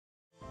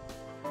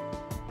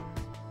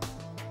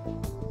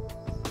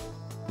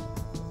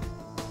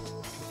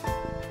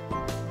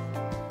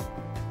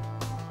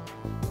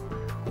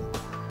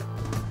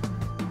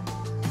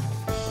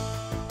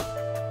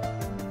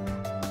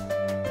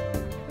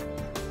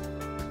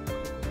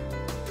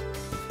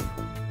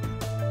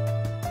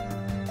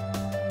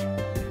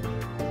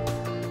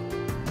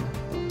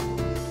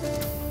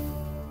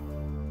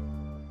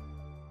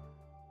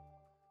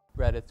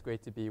Bret. It's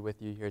great to be with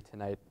you here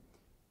tonight.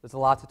 There's a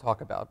lot to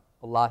talk about.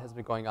 A lot has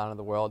been going on in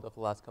the world over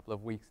the last couple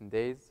of weeks and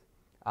days,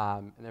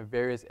 and there are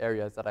various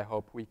areas that I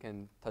hope we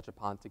can touch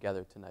upon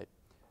together tonight.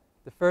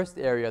 The first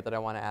area that I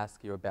want to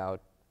ask you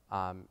about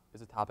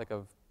is a topic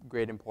of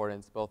great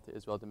importance both to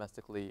Israel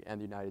domestically and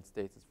the United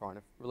States'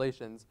 foreign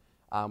relations,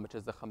 which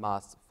is the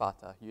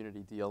Hamas-Fatah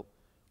unity deal,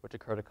 which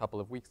occurred a couple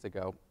of weeks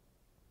ago,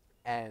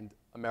 and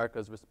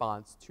America's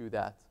response to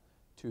that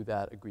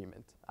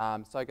agreement.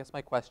 So I guess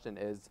my question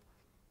is,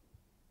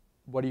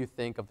 what do you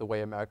think of the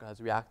way America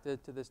has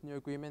reacted to this new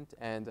agreement,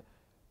 and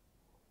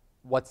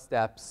what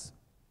steps,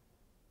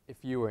 if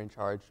you were in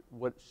charge,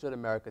 what should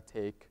America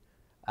take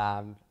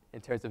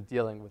in terms of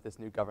dealing with this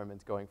new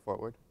government going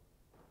forward?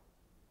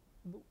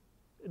 The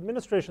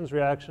administration's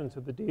reaction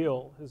to the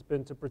deal has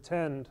been to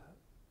pretend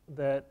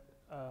that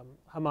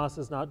Hamas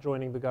is not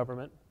joining the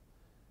government,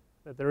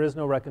 that there is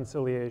no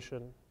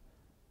reconciliation,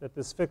 that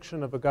this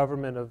fiction of a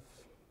government of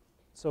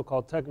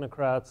so-called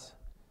technocrats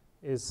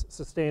is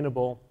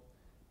sustainable,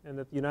 and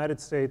that the United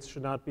States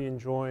should not be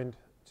enjoined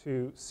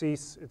to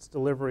cease its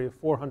delivery of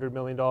 $400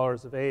 million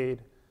of aid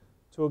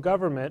to a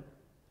government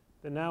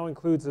that now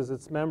includes as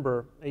its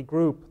member a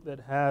group that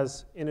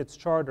has in its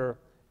charter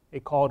a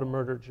call to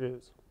murder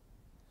Jews.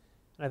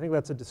 And I think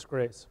that's a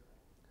disgrace.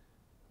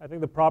 I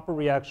think the proper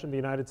reaction of the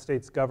United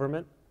States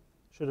government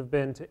should have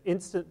been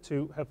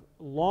to have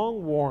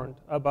long warned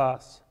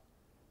Abbas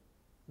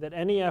that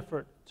any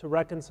effort to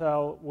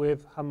reconcile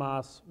with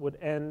Hamas would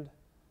end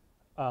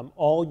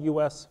all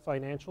U.S.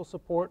 financial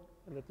support,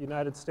 and that the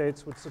United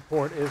States would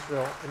support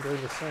Israel in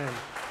doing the same.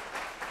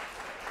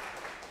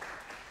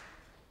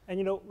 And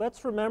you know,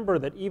 let's remember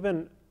that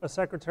even a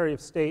Secretary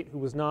of State who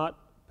was not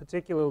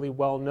particularly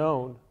well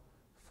known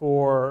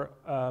for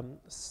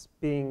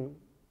being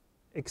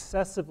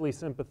excessively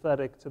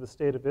sympathetic to the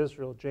state of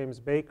Israel, James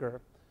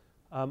Baker,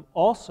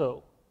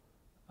 also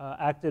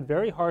acted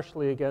very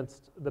harshly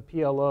against the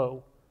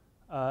PLO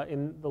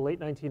in the late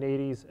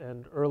 1980s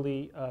and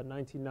early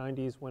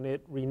 1990s when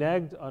it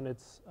reneged on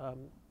its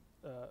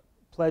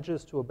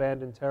pledges to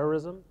abandon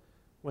terrorism,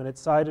 when it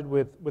sided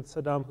with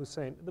Saddam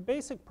Hussein. The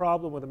basic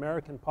problem with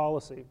American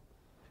policy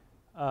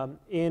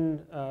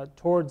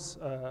towards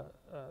the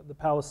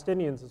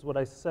Palestinians is what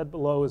I said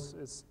below,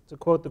 is to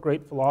quote the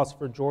great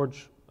philosopher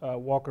George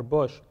Walker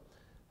Bush,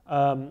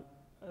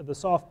 the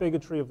soft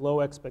bigotry of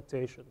low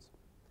expectations.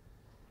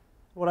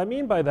 What I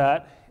mean by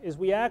that is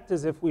we act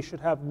as if we should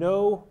have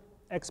no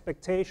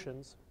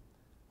expectations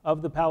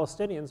of the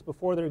Palestinians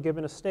before they're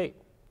given a state.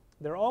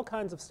 There are all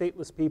kinds of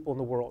stateless people in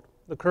the world.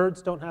 The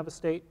Kurds don't have a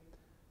state.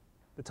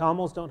 The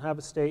Tamils don't have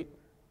a state.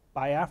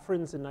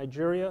 Biafrans in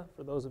Nigeria,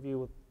 for those of you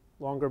with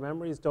longer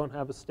memories, don't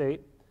have a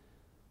state.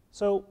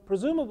 So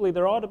presumably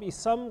there ought to be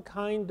some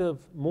kind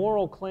of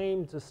moral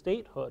claim to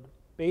statehood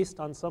based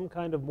on some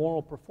kind of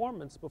moral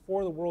performance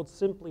before the world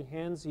simply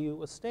hands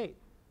you a state.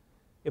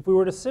 If we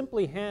were to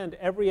simply hand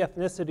every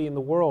ethnicity in the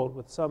world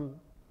with some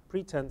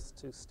pretense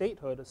to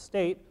statehood a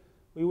state,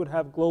 we would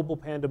have global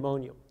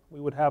pandemonium. We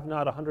would have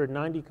not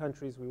 190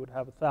 countries, we would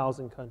have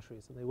 1,000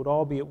 countries, and they would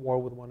all be at war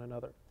with one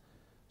another.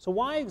 So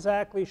why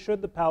exactly should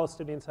the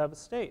Palestinians have a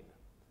state?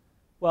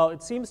 Well,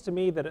 it seems to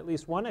me that at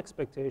least one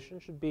expectation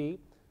should be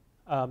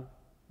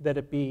that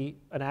it be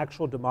an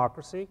actual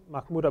democracy.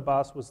 Mahmoud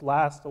Abbas was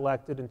last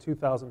elected in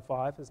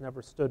 2005, has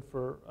never stood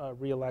for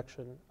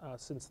re-election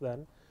since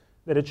then.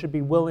 That it should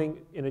be willing,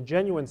 in a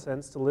genuine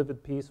sense, to live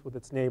at peace with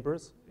its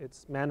neighbors.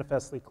 It's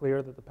manifestly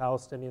clear that the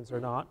Palestinians are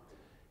not.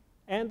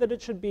 And that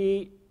it should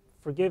be,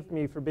 forgive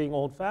me for being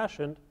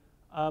old-fashioned,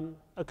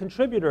 a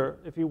contributor,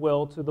 if you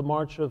will, to the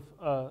march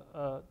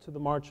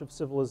of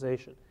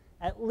civilization.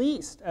 At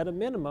least, at a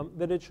minimum,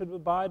 that it should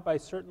abide by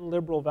certain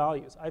liberal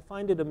values. I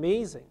find it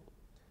amazing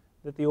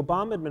that the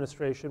Obama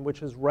administration,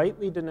 which has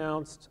rightly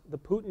denounced the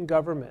Putin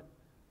government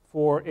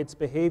for its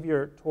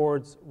behavior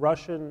towards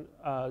Russian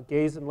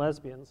gays and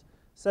lesbians,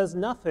 says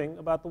nothing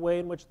about the way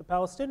in which the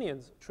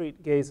Palestinians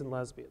treat gays and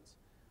lesbians.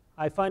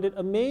 I find it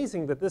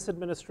amazing that this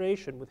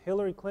administration, with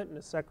Hillary Clinton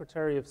as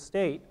Secretary of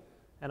State,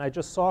 and I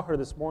just saw her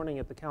this morning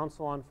at the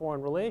Council on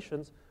Foreign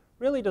Relations,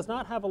 really does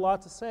not have a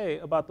lot to say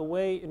about the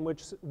way in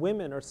which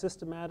women are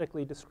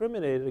systematically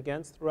discriminated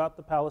against throughout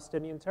the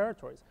Palestinian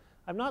territories.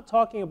 I'm not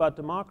talking about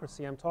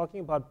democracy, I'm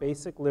talking about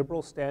basic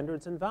liberal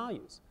standards and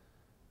values.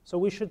 So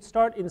we should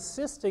start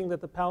insisting that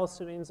the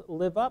Palestinians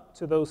live up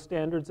to those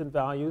standards and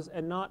values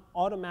and not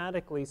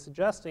automatically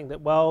suggesting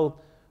that,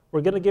 well, we're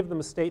going to give them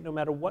a state no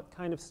matter what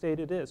kind of state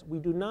it is. We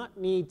do not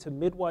need to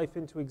midwife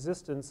into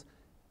existence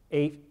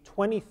a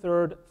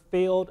 23rd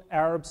failed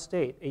Arab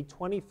state, a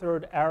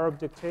 23rd Arab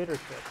dictatorship.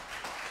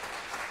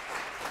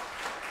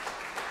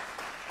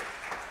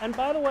 And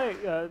by the way,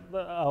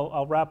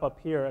 I'll wrap up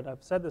here, and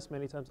I've said this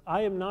many times,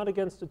 I am not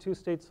against a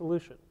two-state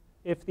solution.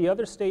 If the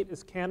other state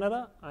is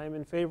Canada, I am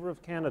in favor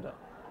of Canada.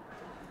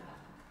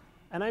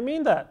 And I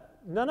mean that.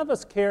 None of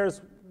us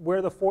cares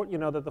where the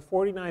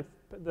 49th,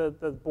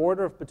 the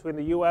border between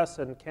the US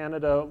and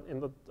Canada,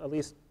 at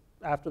least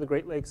after the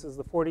Great Lakes, is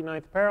the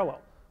 49th parallel.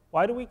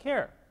 Why do we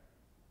care?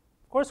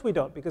 Of course we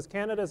don't, because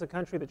Canada is a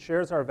country that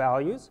shares our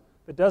values,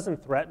 that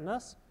doesn't threaten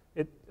us.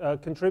 It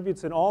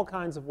contributes in all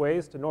kinds of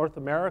ways to North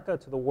America,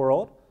 to the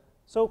world.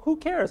 So who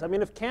cares? I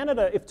mean, if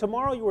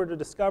tomorrow you were to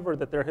discover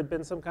that there had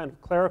been some kind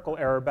of clerical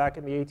error back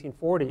in the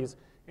 1840s,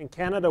 and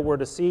Canada were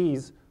to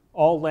seize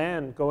all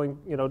land going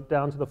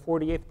down to the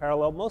 48th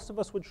parallel, most of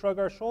us would shrug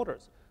our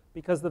shoulders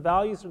because the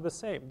values are the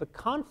same. The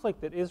conflict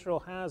that Israel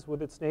has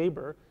with its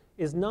neighbor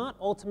is not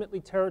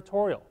ultimately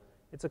territorial.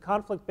 It's a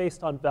conflict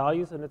based on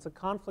values, and it's a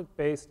conflict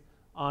based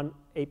on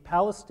a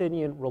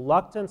Palestinian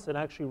reluctance and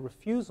actually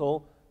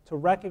refusal to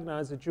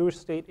recognize a Jewish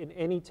state in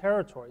any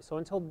territory. So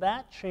until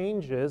that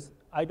changes,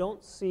 I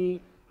don't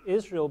see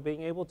Israel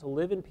being able to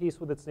live in peace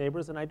with its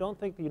neighbors, and I don't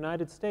think the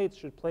United States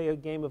should play a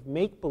game of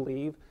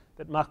make-believe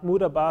that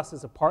Mahmoud Abbas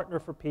is a partner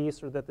for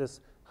peace, or that this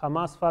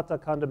Hamas-Fatah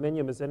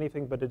condominium is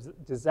anything but a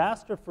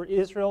disaster for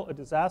Israel, a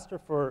disaster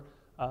for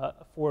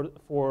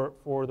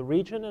the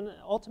region, and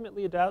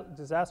ultimately a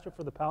disaster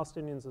for the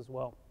Palestinians as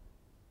well.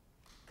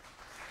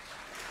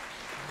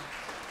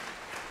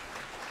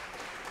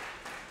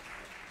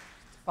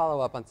 To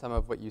follow up on some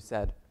of what you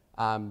said,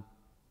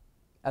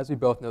 as we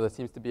both know, there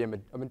seems to be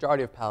a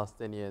majority of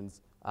Palestinians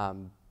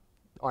aren't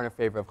in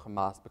favor of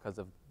Hamas because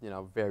of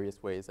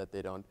various ways that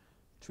they don't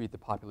treat the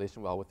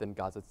population well within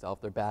Gaza itself.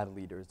 They're bad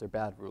leaders, they're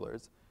bad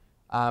rulers.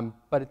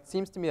 But it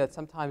seems to me that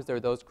sometimes there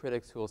are those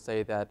critics who will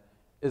say that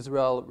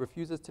Israel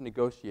refuses to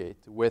negotiate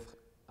with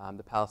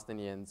the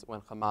Palestinians when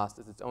Hamas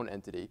is its own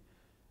entity,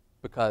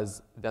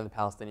 because then the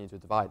Palestinians are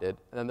divided.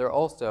 And then there are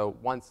also,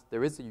 once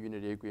there is a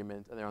unity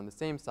agreement and they're on the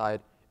same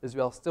side,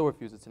 Israel still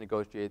refuses to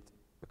negotiate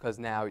because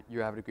now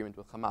you have an agreement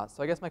with Hamas.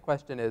 So I guess my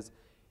question is,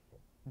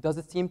 does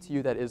it seem to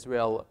you that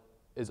Israel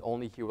is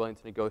only here willing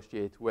to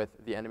negotiate with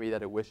the enemy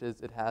that it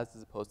wishes it has,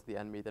 as opposed to the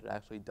enemy that it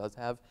actually does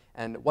have?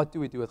 And what do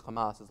we do with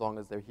Hamas as long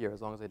as they're here,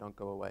 as long as they don't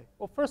go away?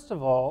 Well, first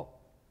of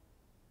all,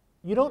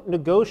 you don't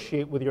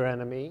negotiate with your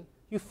enemy,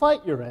 you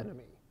fight your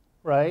enemy,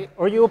 right?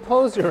 Or you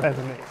oppose your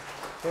enemy,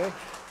 okay?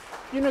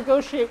 You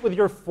negotiate with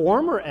your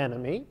former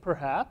enemy,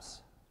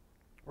 perhaps,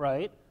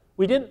 right?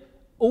 We didn't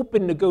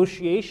open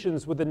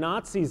negotiations with the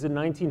Nazis in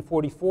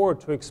 1944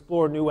 to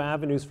explore new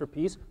avenues for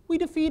peace. We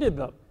defeated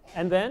them.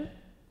 And then,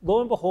 lo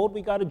and behold,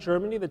 we got a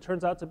Germany that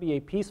turns out to be a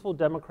peaceful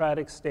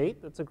democratic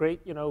state that's a great,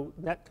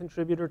 net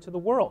contributor to the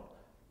world.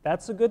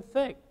 That's a good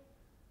thing.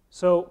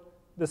 So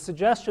the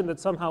suggestion that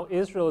somehow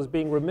Israel is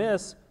being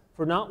remiss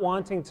for not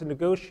wanting to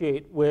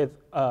negotiate with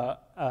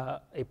a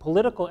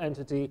political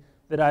entity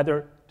that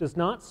either does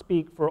not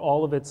speak for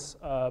all of its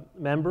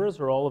members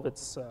or all of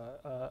its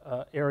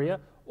area,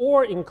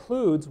 or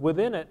includes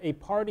within it a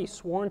party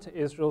sworn to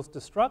Israel's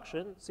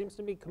destruction, seems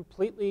to be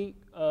completely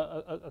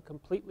a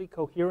completely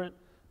coherent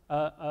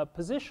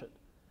position.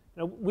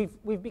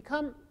 We've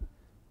become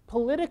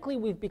politically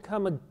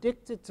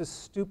addicted to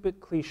stupid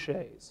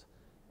cliches,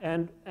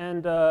 and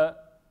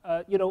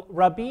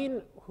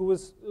Rabin, who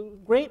was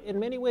great in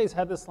many ways,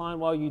 had this line: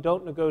 "Well, you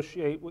don't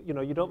negotiate,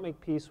 you don't make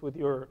peace with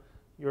your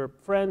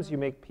friends, you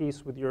make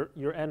peace with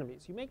your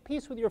enemies. You make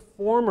peace with your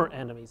former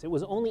enemies." It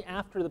was only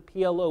after the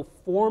PLO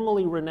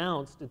formally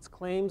renounced its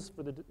claims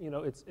for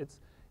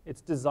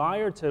its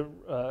desire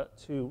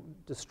to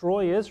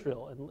destroy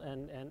Israel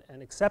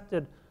and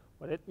accepted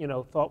what it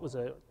thought was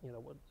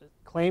what it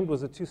claimed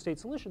was a two-state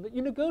solution, that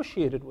you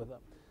negotiated with them.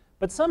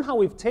 But somehow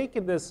we've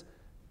taken this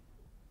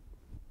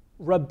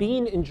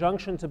Rabin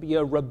injunction to be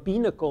a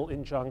rabbinical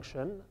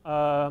injunction,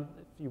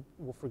 if you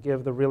will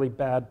forgive the really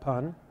bad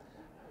pun.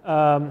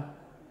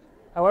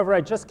 However, I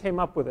just came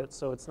up with it,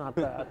 so it's not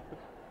bad.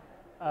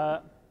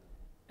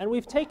 And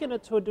we've taken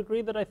it to a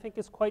degree that I think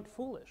is quite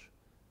foolish.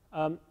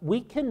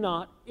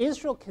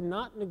 Israel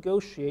cannot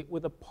negotiate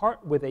with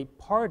a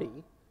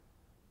party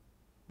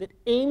that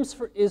aims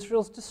for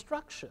Israel's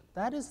destruction.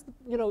 That is,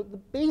 the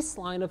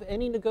baseline of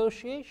any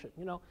negotiation.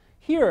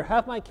 Here,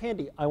 have my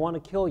candy. I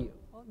want to kill you.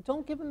 Well,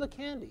 don't give him the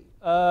candy.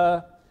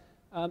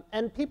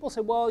 And people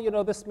say, well,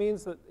 this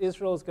means that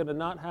Israel is going to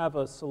not have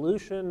a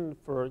solution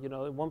for,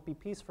 it won't be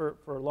peace for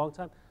a long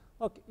time.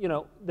 Look,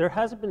 there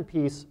hasn't been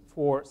peace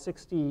for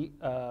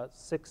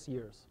 66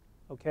 years,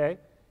 okay?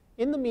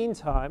 In the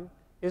meantime,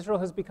 Israel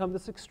has become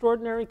this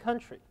extraordinary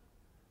country.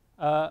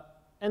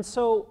 And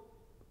so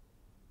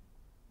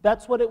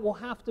that's what it will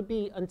have to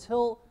be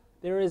until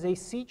there is a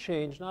sea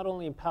change, not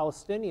only in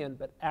Palestinian,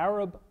 but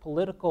Arab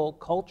political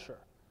culture,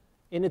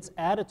 in its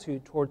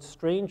attitude towards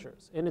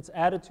strangers, in its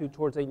attitude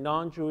towards a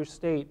non-Jewish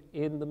state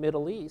in the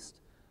Middle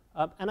East.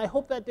 And I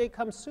hope that day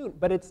comes soon.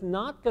 But it's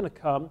not going to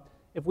come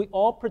if we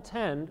all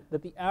pretend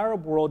that the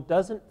Arab world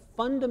doesn't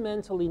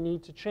fundamentally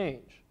need to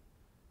change.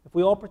 If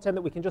we all pretend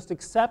that we can just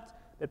accept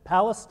that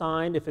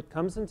Palestine, if it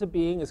comes into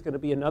being, is going to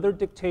be another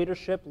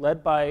dictatorship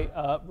led by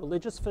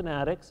religious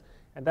fanatics,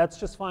 and that's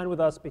just fine with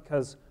us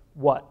because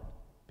what?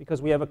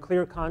 Because we have a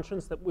clear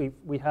conscience that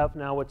we have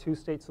now a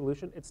two-state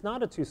solution? It's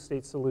not a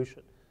two-state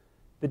solution.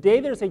 The day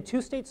there's a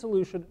two-state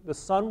solution, the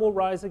sun will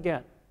rise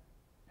again,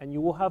 and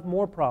you will have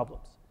more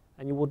problems.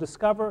 And you will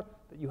discover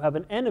that you have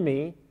an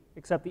enemy,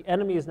 except the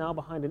enemy is now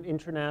behind an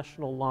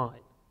international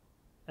line.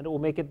 And it will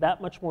make it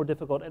that much more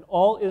difficult. And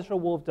all Israel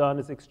will have done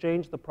is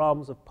exchange the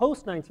problems of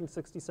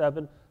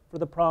post-1967 for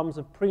the problems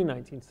of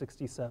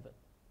pre-1967.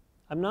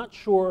 I'm not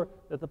sure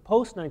that the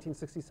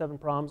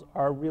post-1967 problems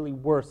are really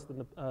worse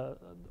than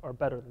or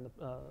better than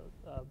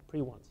the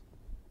pre-ones.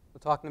 We're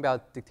talking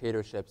about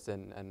dictatorships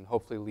and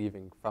hopefully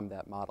leaving from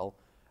that model.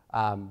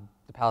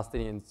 The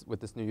Palestinians with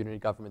this new unity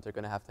government are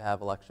going to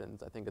have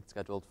elections. I think it's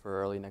scheduled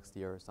for early next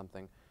year or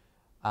something.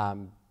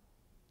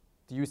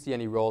 Do you see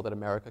any role that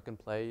America can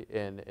play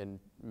in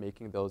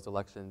making those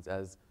elections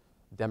as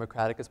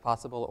democratic as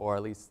possible, or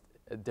at least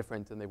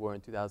different than they were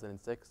in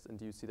 2006? And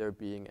do you see there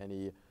being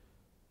any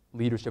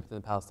leadership within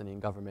the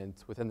Palestinian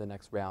government within the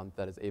next round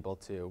that is able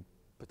to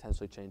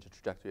potentially change the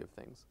trajectory of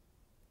things?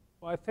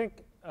 Well, I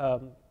think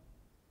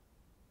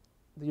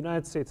the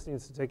United States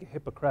needs to take a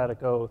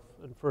Hippocratic oath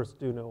and first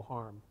do no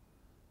harm.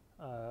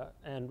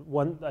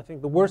 I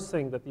think the worst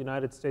thing that the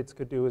United States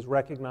could do is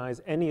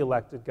recognize any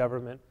elected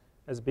government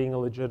as being a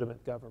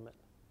legitimate government.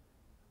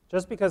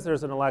 Just because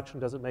there's an election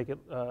doesn't make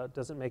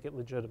it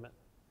legitimate.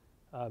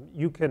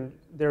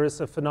 There is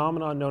a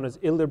phenomenon known as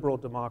illiberal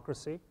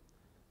democracy.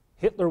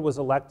 Hitler was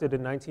elected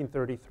in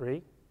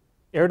 1933.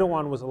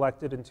 Erdogan was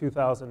elected in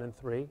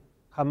 2003.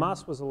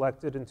 Hamas was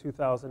elected in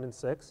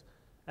 2006.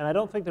 And I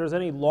don't think there's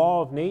any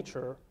law of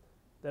nature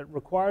that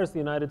requires the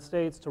United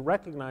States to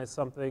recognize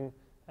something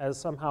as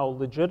somehow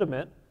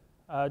legitimate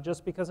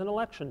just because an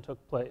election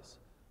took place.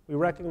 We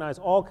recognize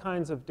all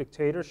kinds of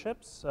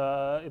dictatorships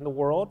in the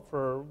world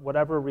for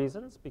whatever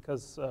reasons,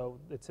 because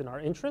it's in our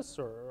interests,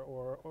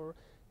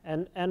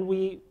 and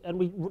we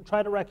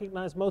try to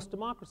recognize most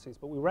democracies,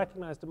 but we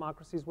recognize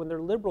democracies when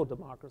they're liberal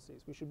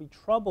democracies. We should be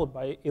troubled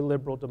by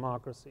illiberal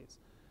democracies.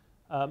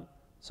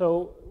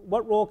 So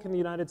what role can the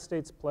United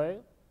States play?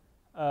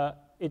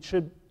 It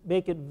should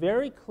make it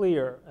very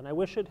clear, and I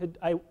wish it had,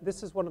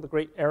 this is one of the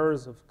great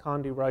errors of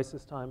Condi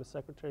Rice's time as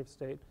Secretary of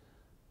State.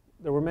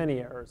 There were many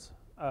errors,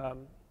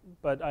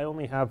 but I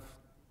only have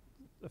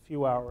a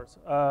few hours.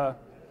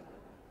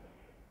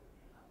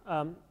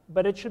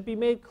 But it should be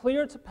made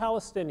clear to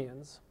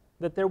Palestinians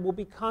that there will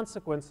be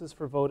consequences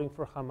for voting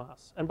for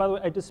Hamas. And by the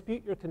way, I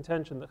dispute your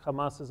contention that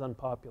Hamas is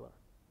unpopular.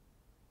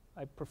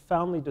 I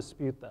profoundly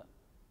dispute that.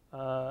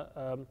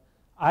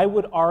 I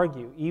would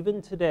argue,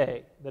 even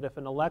today, that if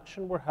an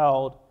election were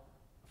held, a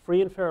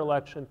free and fair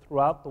election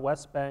throughout the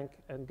West Bank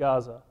and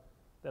Gaza,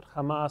 that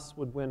Hamas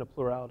would win a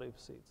plurality of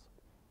seats.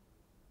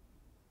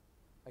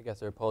 I guess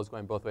there are polls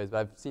going both ways, but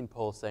I've seen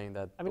polls saying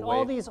that. I mean,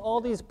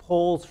 all these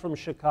polls from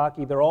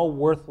Shikaki, they're all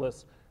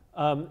worthless.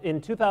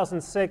 In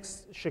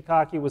 2006,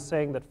 Shikaki was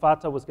saying that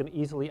Fatah was going to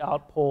easily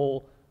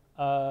outpoll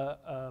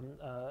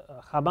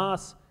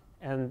Hamas,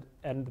 and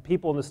the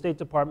people in the State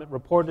Department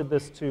reported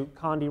this to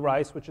Condi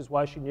Rice, which is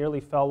why she nearly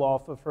fell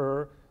off of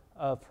her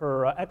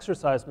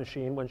exercise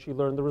machine when she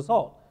learned the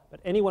result. But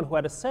anyone who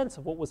had a sense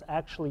of what was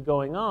actually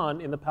going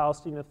on in the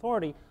Palestinian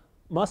Authority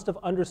must have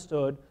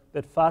understood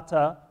that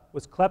Fatah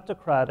was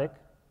kleptocratic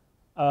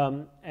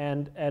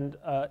and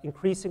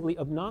increasingly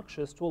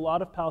obnoxious to a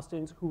lot of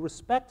Palestinians who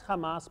respect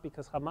Hamas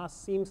because Hamas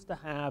seems to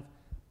have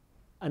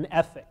an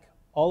ethic.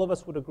 All of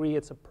us would agree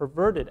it's a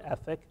perverted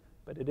ethic,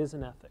 but it is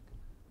an ethic.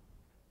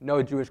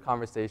 No Jewish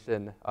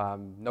conversation,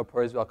 no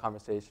pro-Israel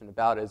conversation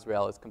about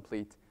Israel is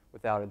complete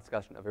without a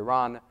discussion of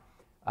Iran.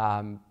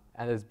 And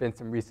there's been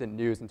some recent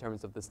news in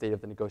terms of the state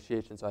of the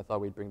negotiation, so I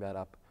thought we'd bring that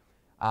up.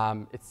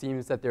 It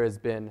seems that there has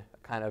been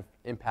a kind of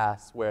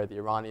impasse where the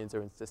Iranians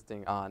are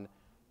insisting on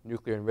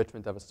nuclear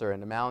enrichment of a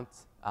certain amount.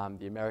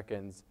 The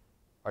Americans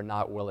are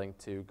not willing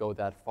to go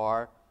that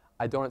far.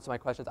 So my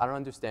question is, I don't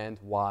understand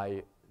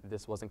why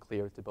this wasn't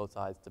clear to both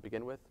sides to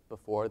begin with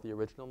before the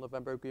original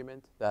November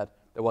agreement, that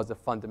there was a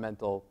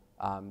fundamental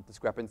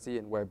discrepancy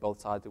in where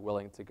both sides are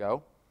willing to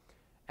go.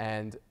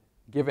 And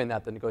given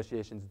that the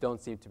negotiations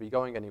don't seem to be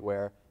going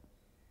anywhere,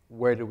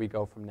 where do we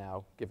go from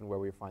now, given where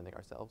we're finding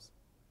ourselves?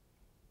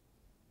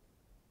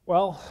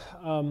 Well,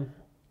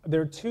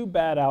 there are two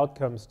bad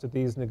outcomes to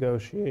these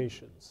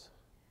negotiations.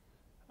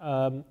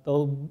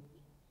 The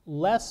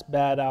less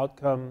bad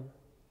outcome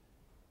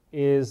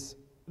is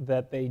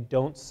that they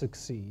don't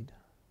succeed.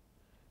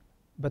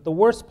 But the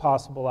worst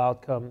possible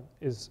outcome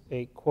is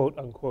a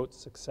quote-unquote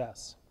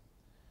success.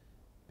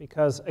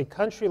 Because a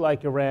country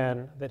like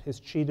Iran that has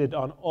cheated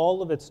on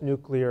all of its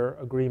nuclear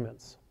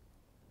agreements,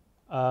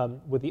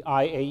 with the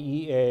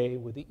IAEA,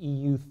 with the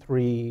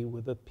EU3,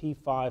 with the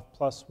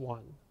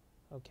P5+1,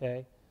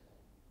 okay,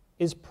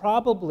 is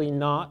probably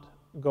not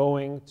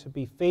going to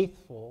be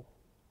faithful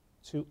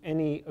to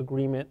any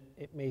agreement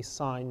it may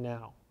sign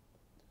now.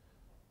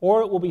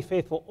 Or it will be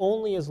faithful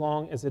only as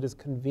long as it is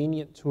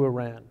convenient to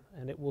Iran,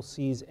 and it will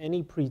seize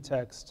any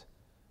pretext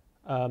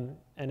and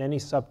any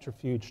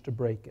subterfuge to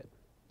break it.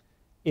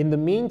 In the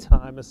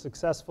meantime, a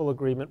successful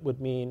agreement would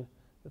mean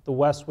that the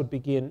West would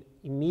begin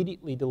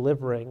immediately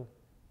delivering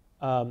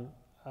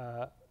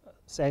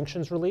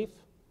sanctions relief,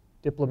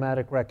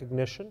 diplomatic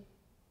recognition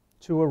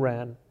to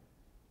Iran,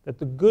 that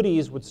the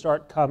goodies would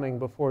start coming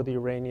before the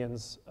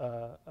Iranians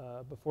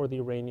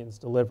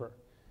deliver.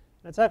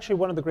 And it's actually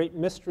one of the great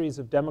mysteries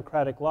of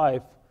democratic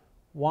life,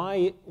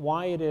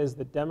 why it is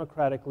that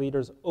democratic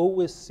leaders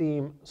always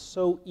seem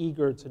so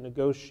eager to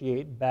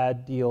negotiate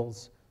bad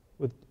deals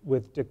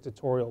with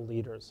dictatorial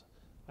leaders.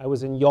 I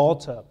was in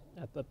Yalta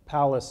at the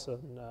palace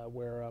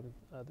where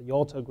the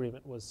Yalta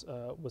Agreement was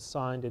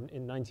signed in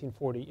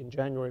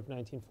January of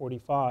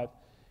 1945.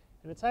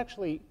 And it's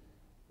actually,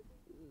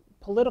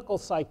 political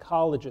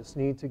psychologists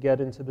need to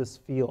get into this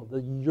field,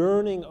 the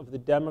yearning of the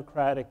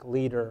democratic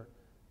leader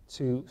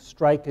to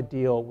strike a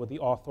deal with the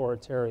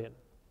authoritarian.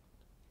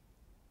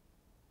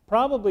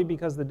 Probably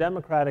because the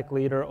democratic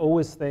leader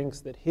always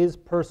thinks that his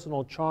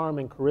personal charm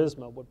and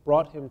charisma, what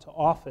brought him to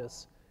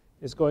office,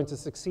 is going to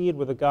succeed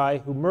with a guy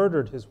who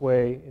murdered his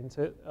way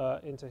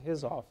into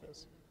his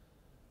office.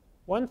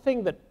 One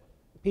thing that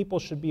people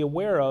should be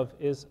aware of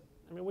is,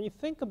 I mean, when you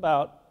think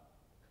about,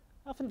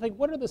 I often think,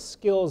 what are the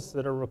skills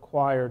that are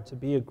required to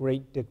be a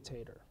great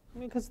dictator? I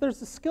mean, because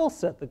there's a skill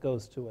set that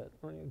goes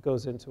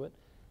into it.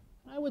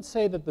 I would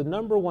say that the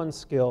number one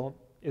skill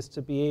is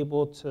to be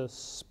able to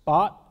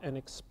spot and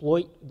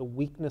exploit the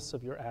weakness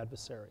of your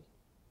adversary.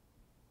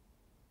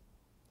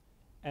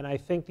 And I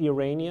think the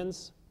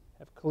Iranians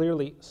have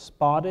clearly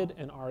spotted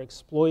and are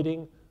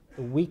exploiting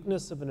the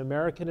weakness of an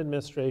American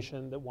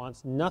administration that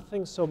wants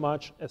nothing so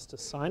much as to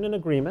sign an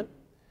agreement,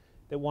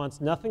 that wants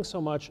nothing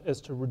so much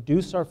as to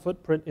reduce our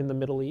footprint in the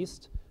Middle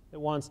East, that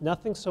wants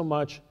nothing so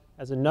much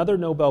as another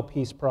Nobel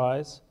Peace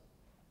Prize,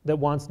 that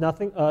wants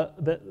nothing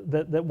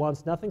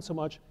so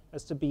much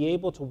as to be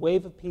able to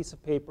wave a piece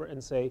of paper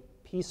and say,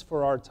 peace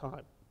for our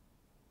time.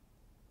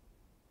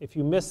 If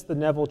you missed the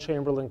Neville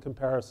Chamberlain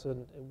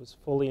comparison, it was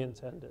fully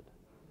intended.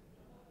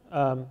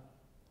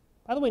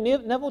 By the way,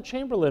 Neville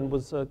Chamberlain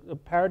was a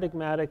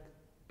paradigmatic,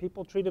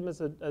 people treat him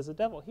as a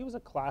devil. He was a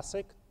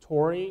classic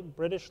Tory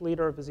British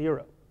leader of his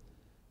era.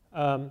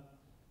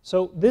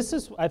 So this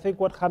is, I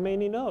think, what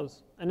Khamenei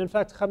knows. And in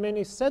fact,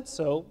 Khamenei said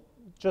so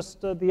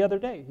just the other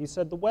day. He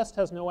said the West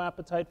has no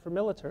appetite for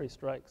military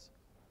strikes.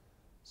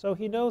 So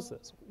he knows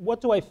this. What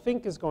do I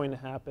think is going to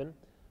happen?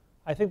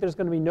 I think there's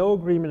going to be no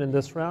agreement in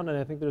this round, and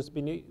I think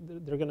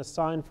they're going to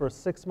sign for a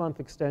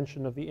 6-month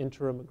extension of the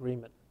interim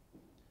agreement.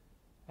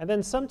 And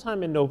then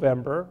sometime in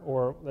November,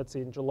 or let's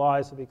see, in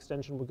July, so the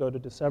extension will go to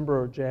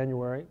December or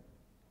January,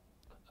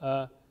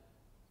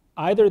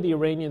 either the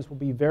Iranians will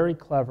be very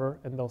clever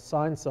and they'll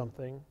sign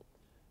something,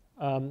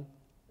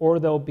 or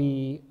they'll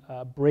be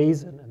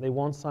brazen and they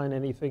won't sign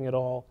anything at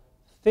all,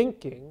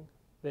 thinking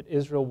that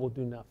Israel will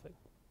do nothing.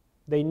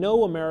 They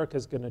know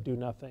America's going to do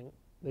nothing.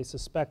 They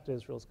suspect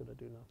Israel's going to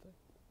do nothing.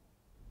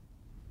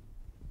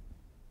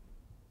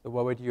 So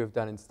what would you have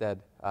done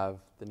instead of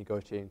the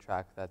negotiating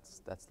track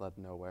that's led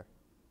nowhere?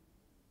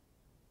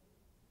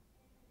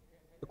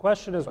 The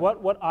question is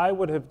what I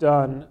would have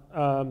done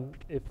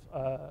if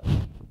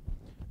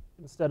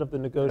instead of the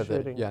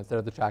negotiating. Instead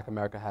of the track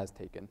America has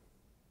taken.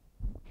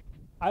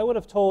 I would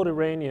have told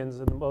Iranians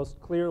in the most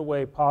clear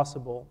way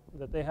possible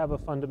that they have a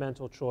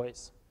fundamental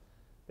choice.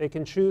 They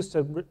can choose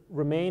to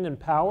remain in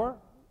power,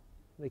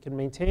 they can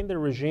maintain their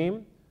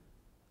regime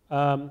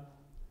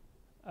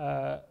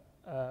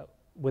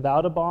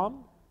without a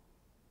bomb,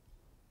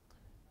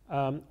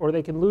 or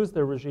they can lose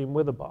their regime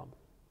with a bomb.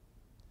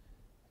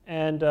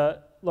 And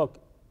look,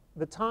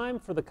 the time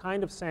for the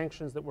kind of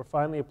sanctions that were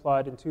finally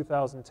applied in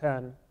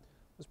 2010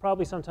 was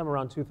probably sometime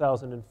around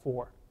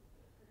 2004.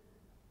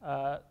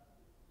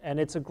 And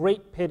it's a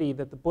great pity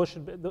that the Bush,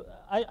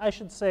 I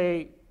should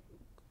say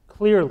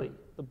clearly,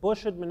 the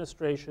Bush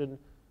administration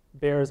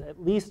bears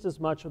at least as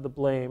much of the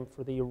blame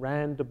for the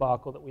Iran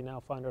debacle that we now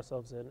find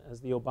ourselves in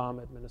as the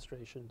Obama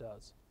administration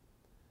does.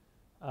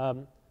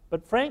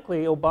 But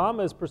frankly,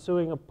 Obama is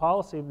pursuing a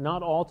policy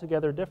not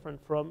altogether different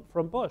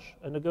from Bush,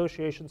 a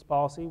negotiations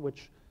policy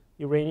which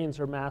Iranians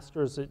are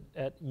masters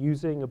at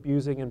using,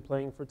 abusing, and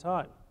playing for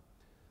time.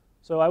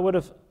 So I would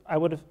have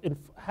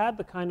had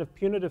the kind of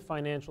punitive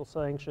financial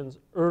sanctions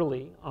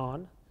early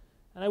on,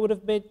 and I would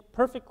have made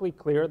perfectly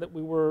clear that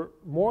we were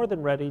more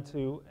than ready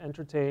to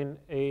entertain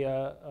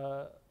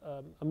a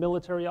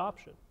military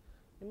option.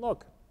 And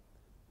look,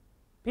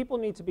 people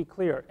need to be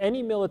clear.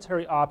 Any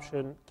military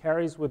option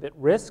carries with it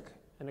risk,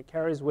 and it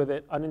carries with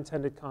it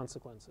unintended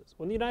consequences.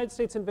 When the United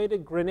States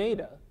invaded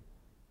Grenada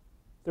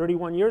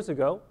 31 years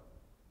ago,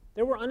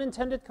 there were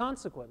unintended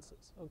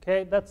consequences,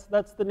 okay? That's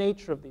the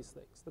nature of these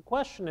things. The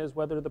question is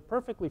whether the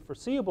perfectly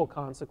foreseeable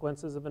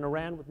consequences of an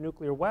Iran with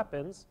nuclear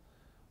weapons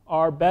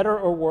are better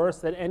or worse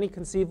than any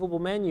conceivable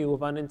menu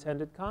of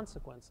unintended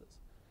consequences.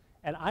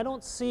 And I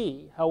don't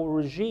see how a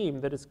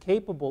regime that is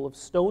capable of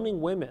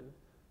stoning women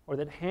or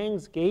that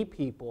hangs gay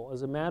people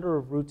as a matter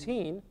of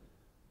routine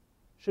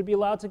should be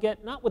allowed to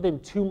get, not within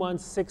 2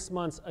 months, 6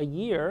 months, a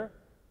year,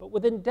 but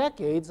within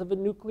decades of a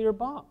nuclear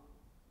bomb.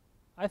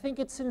 I think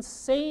it's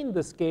insane,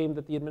 this game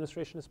that the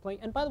administration is playing.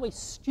 And by the way,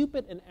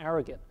 stupid and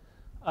arrogant.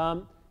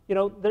 You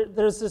know,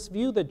 there's this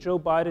view that Joe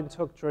Biden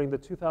took during the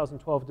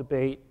 2012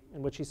 debate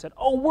in which he said,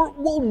 oh,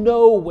 we'll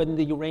know when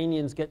the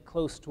Iranians get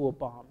close to a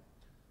bomb.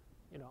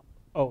 You know,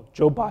 oh,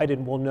 Joe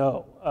Biden will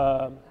know.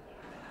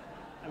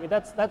 I mean,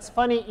 that's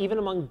funny even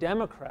among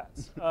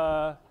Democrats.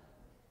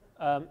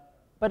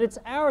 But it's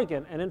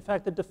arrogant, and in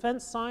fact, the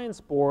Defense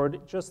Science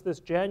Board just this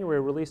January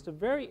released a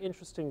very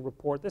interesting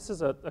report. This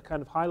is a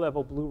kind of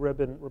high-level blue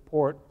ribbon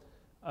report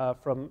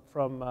from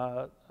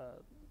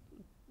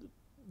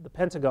the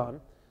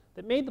Pentagon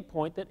that made the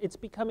point that it's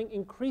becoming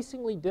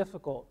increasingly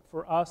difficult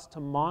for us to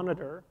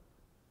monitor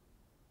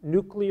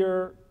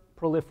nuclear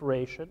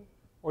proliferation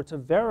or to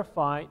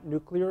verify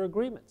nuclear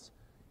agreements.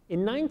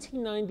 In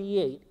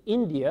 1998,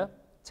 India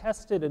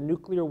tested a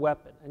nuclear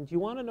weapon. And do you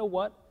want to know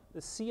what?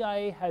 The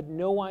CIA had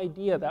no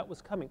idea that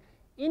was coming.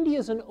 India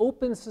is an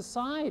open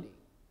society.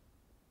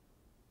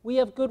 We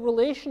have good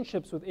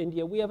relationships with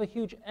India. We have a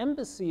huge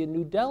embassy in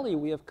New Delhi.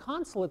 We have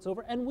consulates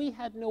over, and we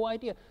had no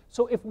idea.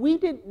 So if we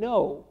didn't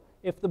know,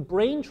 if the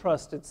brain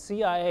trust at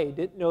CIA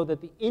didn't know that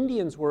the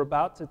Indians were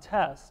about to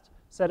test,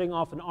 setting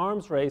off an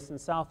arms race in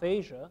South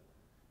Asia,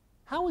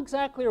 how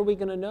exactly are we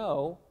going to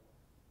know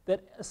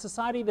that a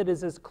society that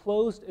is as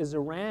closed as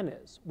Iran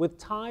is, with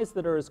ties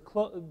that are as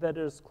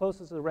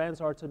close as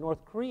Iran's are to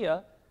North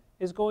Korea,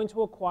 is going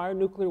to acquire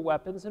nuclear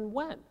weapons, and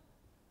when?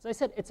 As I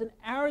said, it's an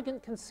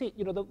arrogant conceit.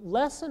 You know, the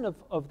lesson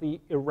of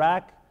the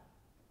Iraq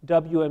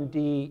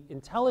WMD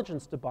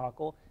intelligence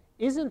debacle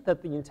isn't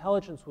that the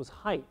intelligence was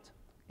hyped.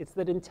 It's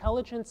that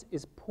intelligence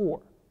is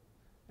poor.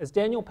 As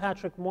Daniel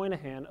Patrick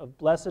Moynihan of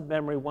blessed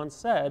memory once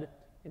said,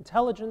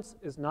 intelligence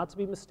is not to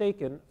be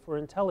mistaken for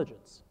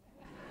intelligence.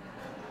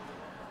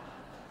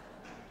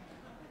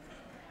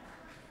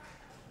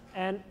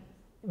 And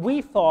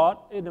we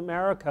thought in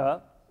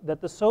America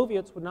that the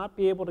Soviets would not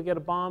be able to get a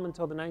bomb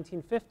until the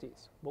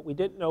 1950s. What we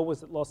didn't know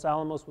was that Los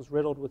Alamos was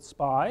riddled with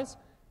spies,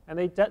 and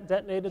they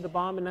detonated the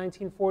bomb in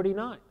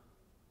 1949.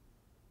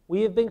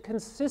 We have been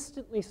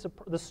consistently,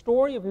 the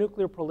story of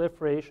nuclear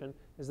proliferation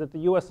is that the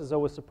US is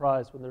always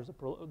surprised when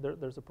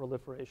there's a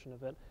proliferation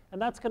event. And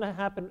that's going to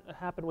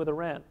happen with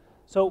Iran.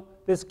 So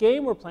this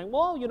game we're playing,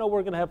 well, you know,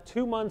 we're going to have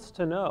 2 months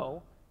to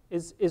know,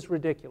 is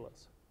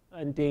ridiculous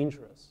and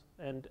dangerous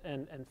and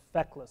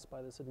feckless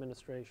by this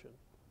administration.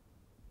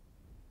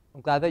 I'm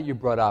glad that you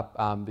brought up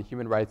the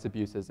human rights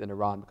abuses in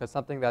Iran, because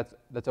something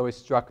that's always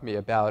struck me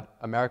about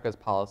America's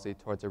policy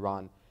towards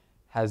Iran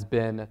has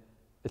been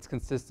its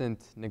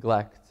consistent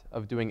neglect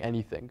of doing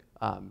anything,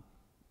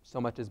 so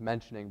much as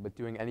mentioning, but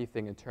doing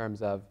anything in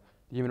terms of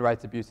the human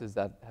rights abuses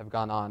that have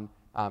gone on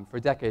for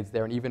decades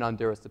there, and even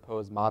under a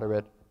supposed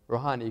moderate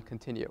Rouhani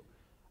continue.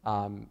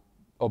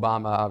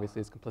 Obama obviously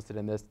is complicit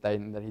in this,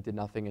 that he did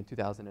nothing in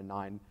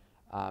 2009.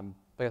 But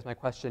I guess my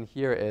question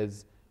here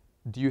is,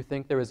 do you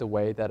think there is a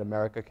way that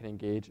America can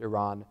engage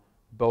Iran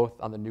both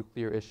on the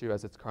nuclear issue,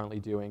 as it's currently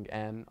doing,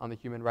 and on the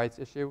human rights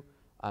issue?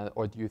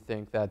 Or do you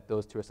think that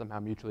those two are somehow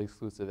mutually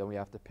exclusive and we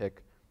have to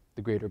pick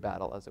the greater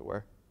battle, as it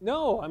were?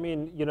 No, I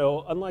mean, you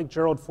know, unlike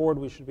Gerald Ford,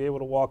 we should be able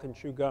to walk and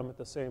chew gum at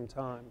the same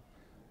time.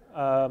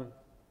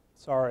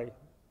 Sorry.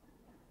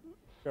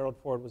 Gerald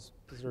Ford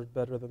deserved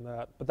better than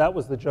that. But that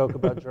was the joke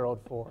about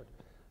Gerald Ford.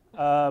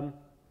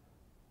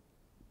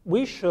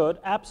 We should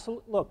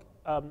absolutely, look,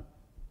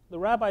 the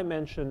rabbi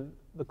mentioned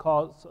the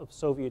cause of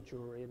Soviet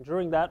Jewry, and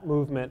during that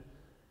movement,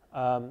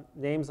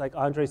 names like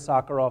Andrei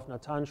Sakharov,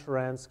 Natan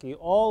Sharansky,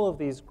 all of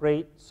these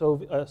great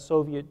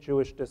Soviet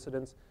Jewish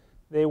dissidents,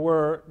 they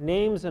were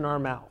names in our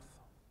mouth.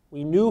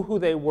 We knew who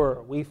they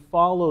were. We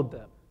followed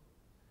them.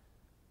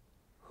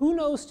 Who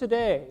knows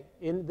today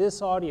in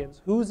this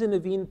audience who's in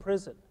Evin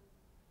prison?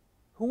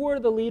 Who are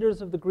the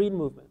leaders of the Green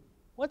Movement?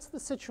 What's the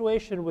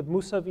situation with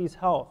Mousavi's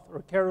health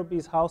or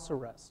Karabi's house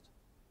arrest?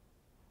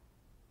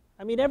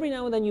 I mean, every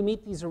now and then you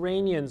meet these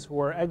Iranians who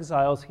are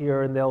exiles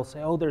here, and they'll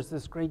say, oh, there's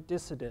this great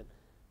dissident.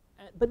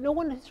 But no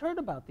one has heard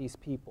about these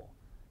people.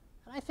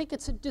 And I think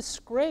it's a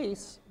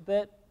disgrace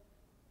that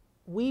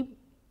we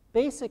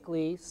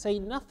basically say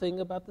nothing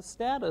about the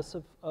status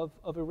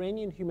of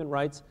Iranian human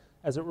rights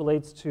as it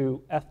relates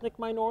to ethnic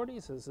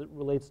minorities, as it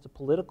relates to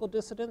political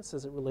dissidents,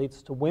 as it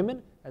relates to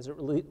women, as it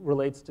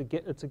relates to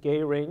gay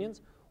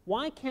Iranians.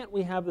 Why can't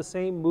we have the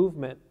same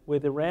movement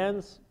with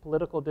Iran's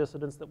political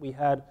dissidents that we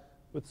had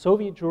with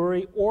Soviet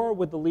Jewry or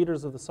with the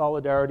leaders of the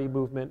Solidarity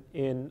movement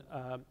in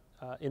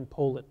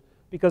Poland?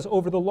 Because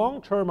over the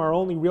long term, our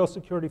only real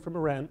security from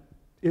Iran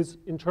is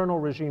internal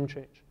regime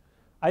change.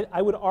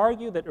 I would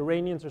argue that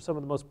Iranians are some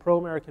of the most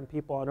pro-American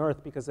people on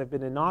earth because they've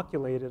been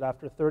inoculated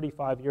after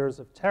 35 years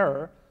of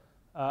terror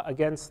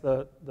against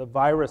the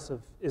virus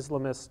of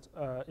Islamist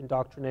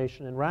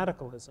indoctrination and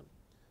radicalism.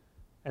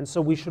 And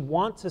so we should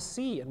want to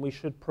see and we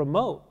should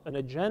promote an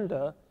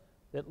agenda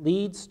that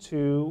leads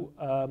to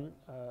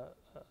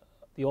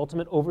the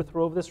ultimate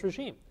overthrow of this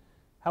regime.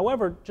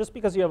 However, just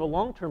because you have a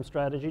long-term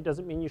strategy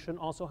doesn't mean you shouldn't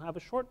also have a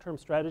short-term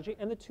strategy,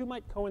 and the two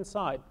might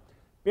coincide.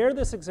 Bear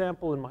this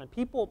example in mind.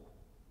 People,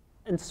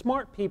 and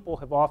smart people,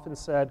 have often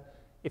said,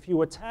 if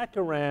you attack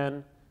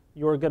Iran,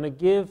 you're going to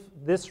give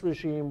this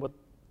regime what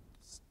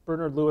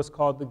Bernard Lewis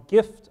called the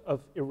gift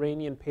of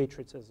Iranian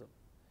patriotism.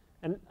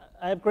 And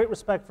I have great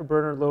respect for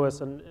Bernard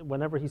Lewis, and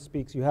whenever he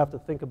speaks, you have to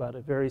think about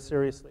it very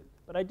seriously.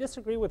 But I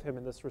disagree with him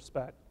in this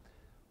respect.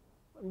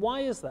 And why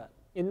is that?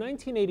 In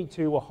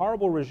 1982, a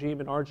horrible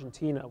regime in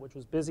Argentina, which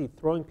was busy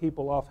throwing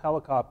people off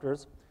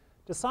helicopters,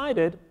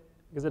 decided,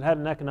 because it had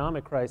an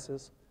economic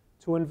crisis,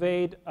 to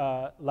invade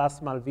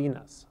Las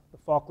Malvinas, the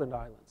Falkland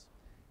Islands.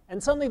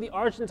 And suddenly the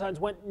Argentines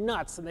went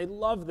nuts, and they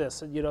loved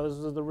this. And, this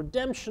was the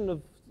redemption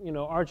of,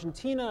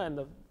 Argentina, and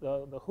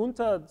the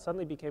junta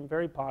suddenly became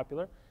very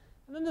popular.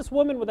 And then this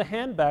woman with a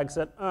handbag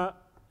said,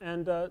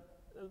 and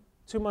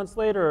 2 months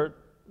later,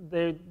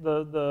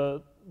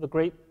 the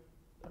great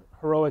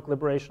heroic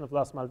liberation of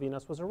Las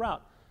Malvinas was a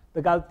rout.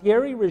 The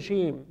Galtieri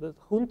regime, the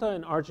junta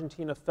in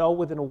Argentina, fell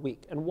within a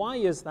week. And why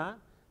is that?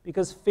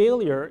 Because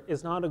failure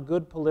is not a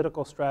good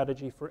political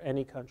strategy for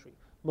any country.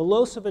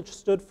 Milosevic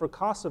stood for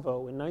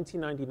Kosovo in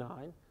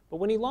 1999, but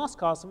when he lost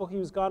Kosovo, he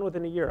was gone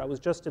within a year. I was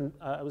just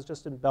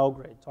in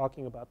Belgrade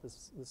talking about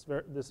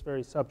this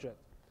very subject.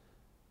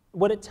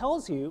 What it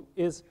tells you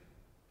is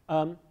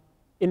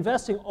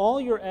investing all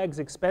your eggs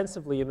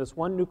expensively in this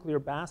one nuclear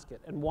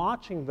basket and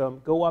watching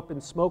them go up in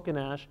smoke and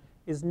ash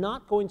is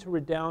not going to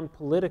redound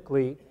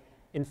politically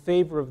in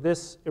favor of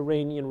this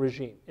Iranian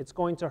regime. It's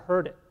going to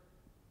hurt it.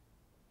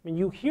 I mean,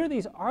 you hear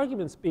these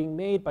arguments being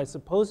made by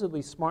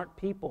supposedly smart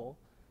people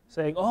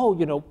saying, oh,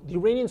 the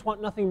Iranians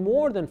want nothing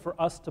more than for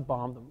us to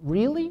bomb them.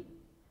 Really?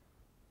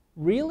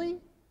 Really?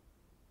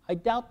 I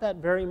doubt that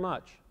very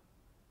much.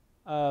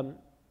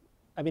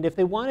 I mean, if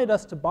they wanted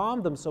us to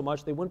bomb them so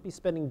much, they wouldn't be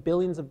spending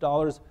billions of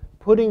dollars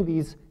putting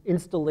these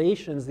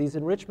installations, these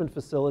enrichment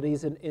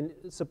facilities in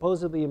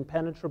supposedly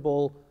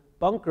impenetrable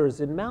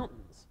bunkers in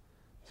mountains.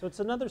 So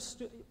it's another,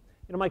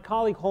 my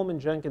colleague Holman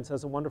Jenkins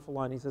has a wonderful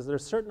line. He says, there are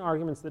certain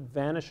arguments that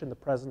vanish in the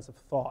presence of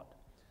thought,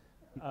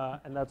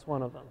 and that's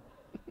one of them.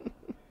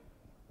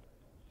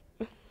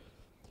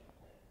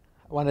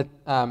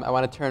 I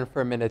want to turn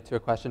for a minute to a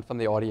question from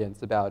the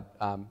audience about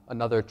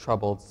another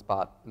troubled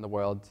spot in the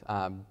world.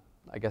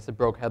 I guess it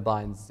broke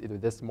headlines either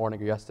this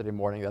morning or yesterday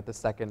morning that the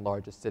second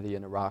largest city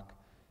in Iraq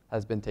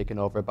has been taken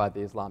over by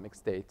the Islamic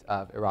State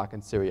of Iraq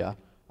and Syria,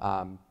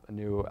 a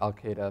new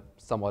al-Qaeda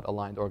somewhat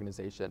aligned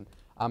organization.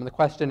 The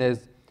question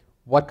is,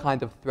 what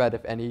kind of threat,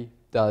 if any,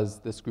 does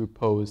this group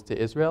pose to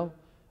Israel?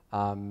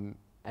 And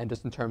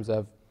just in terms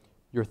of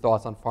your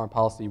thoughts on foreign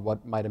policy,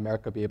 what might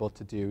America be able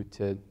to do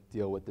to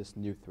deal with this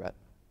new threat?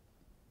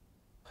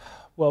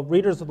 Well,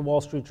 readers of the Wall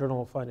Street Journal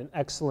will find an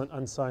excellent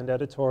unsigned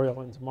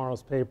editorial in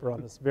tomorrow's paper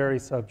on this very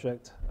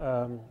subject.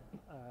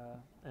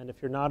 And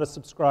if you're not a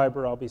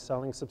subscriber, I'll be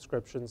selling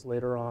subscriptions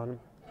later on.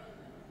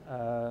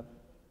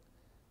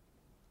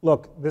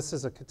 Look, this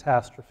is a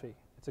catastrophe.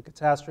 It's a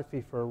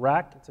catastrophe for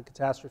Iraq. It's a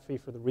catastrophe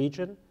for the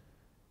region.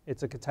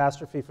 It's a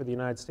catastrophe for the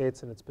United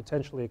States, and it's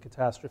potentially a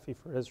catastrophe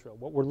for Israel.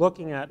 What we're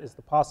looking at is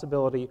the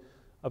possibility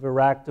of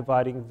Iraq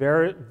dividing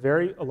very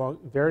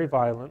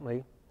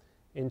violently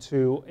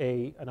into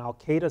an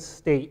al-Qaeda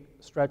state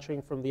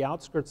stretching from the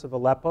outskirts of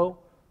Aleppo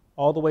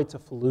all the way to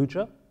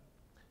Fallujah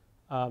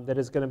that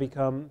is going to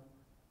become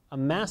a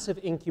massive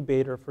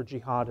incubator for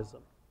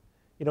jihadism.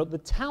 The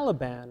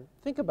Taliban,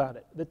 think about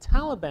it, the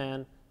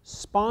Taliban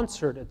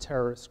sponsored a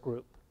terrorist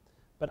group,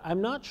 but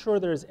I'm not sure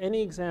there's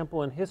any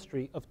example in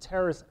history of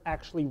terrorists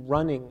actually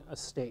running a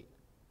state.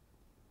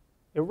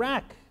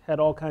 Iraq had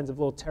all kinds of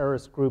little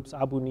terrorist groups,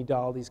 Abu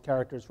Nidal, these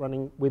characters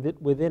running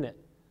within it.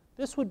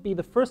 This would be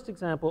the first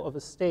example of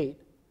a state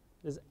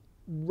that is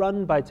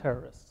run by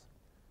terrorists.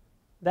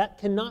 That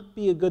cannot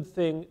be a good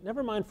thing,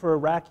 never mind for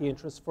Iraqi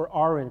interests, for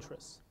our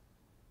interests.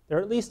 There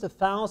are at least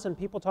 1,000,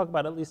 people talk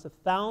about at least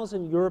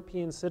 1,000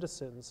 European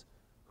citizens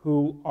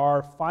who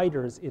are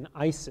fighters in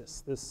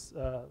ISIS, this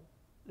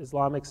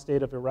Islamic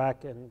State of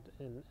Iraq and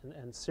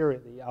Syria,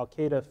 the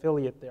al-Qaeda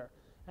affiliate there.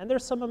 And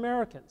there's some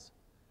Americans.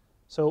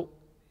 So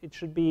it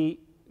should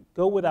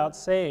go without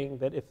saying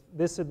that if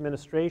this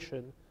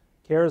administration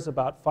cares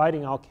about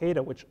fighting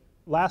al-Qaeda, which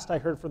last I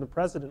heard from the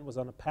president was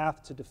on a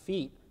path to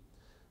defeat,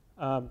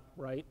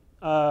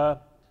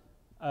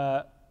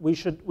 we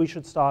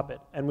should stop it,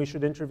 and we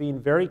should intervene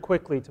very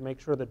quickly to make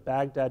sure that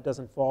Baghdad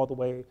doesn't fall the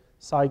way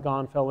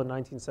Saigon fell in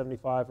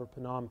 1975 or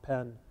Phnom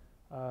Penh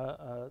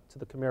to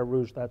the Khmer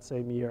Rouge that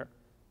same year.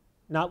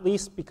 Not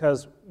least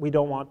because we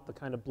don't want the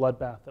kind of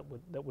bloodbath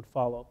that would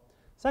follow.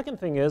 Second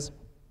thing is,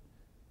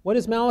 what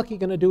is Maliki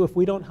going to do if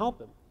we don't help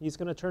him? He's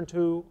going to turn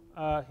to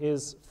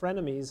his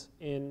frenemies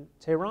in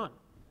Tehran.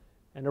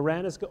 And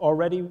Iran is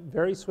already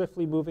very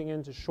swiftly moving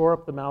in to shore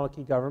up the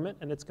Maliki government,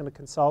 and it's going to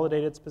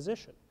consolidate its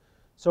position.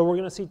 So we're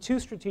going to see two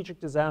strategic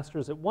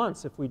disasters at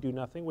once if we do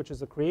nothing, which is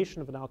the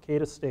creation of an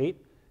al-Qaeda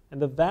state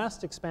and the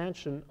vast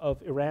expansion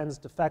of Iran's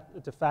de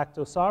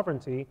facto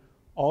sovereignty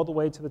all the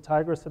way to the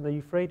Tigris and the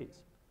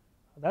Euphrates.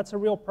 That's a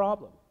real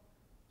problem.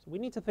 So we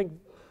need to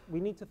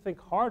think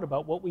hard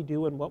about what we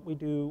do and what we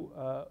do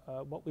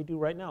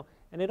right now.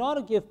 And it ought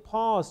to give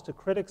pause to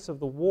critics of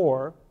the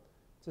war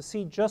to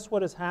see just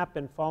what has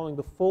happened following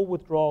the full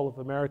withdrawal of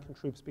American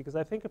troops, because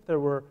I think if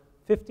there were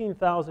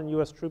 15,000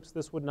 US troops,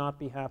 this would not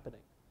be happening.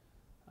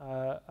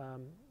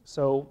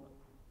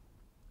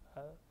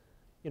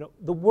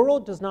 The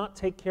world does not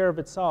take care of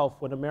itself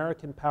when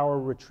American power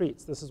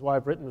retreats. This is why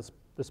I've written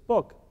this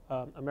book,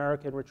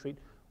 American Retreat.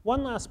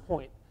 One last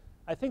point.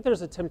 I think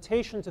there's a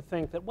temptation to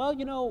think that, well,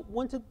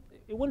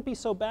 it wouldn't be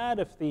so bad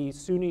if the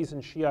Sunnis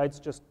and Shiites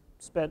just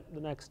spent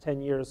the next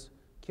 10 years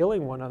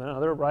killing one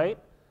another, right?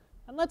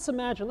 And let's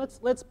imagine,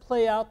 let's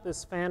play out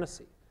this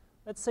fantasy.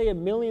 let's say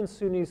 1 million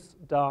Sunnis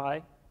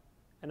die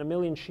and 1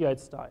 million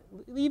Shiites die,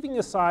 leaving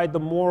aside the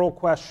moral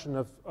question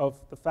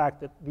of the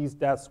fact that these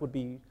deaths would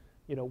be,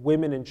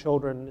 women and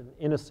children and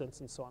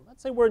innocents and so on.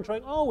 Let's say we're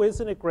enjoying, oh,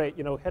 isn't it great?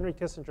 Henry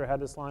Kissinger had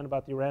this line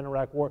about the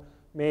Iran-Iraq war,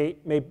 may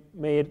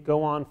it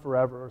go on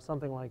forever, or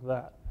something like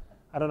that.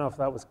 I don't know if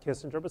that was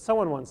Kissinger, but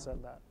someone once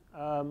said that.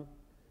 Well,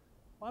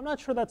 I'm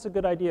not sure that's a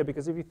good idea,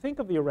 because if you think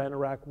of the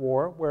Iran-Iraq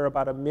war, where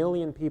about 1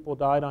 million people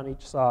died on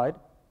each side,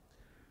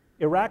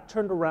 Iraq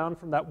turned around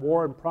from that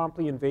war and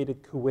promptly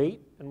invaded Kuwait,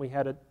 and we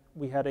had a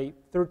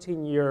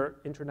 13-year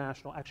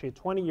international, actually a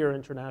 20-year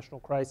international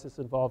crisis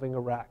involving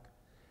Iraq.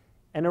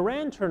 And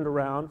Iran turned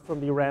around from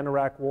the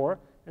Iran-Iraq war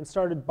and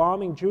started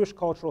bombing Jewish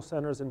cultural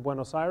centers in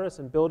Buenos Aires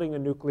and building a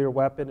nuclear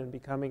weapon and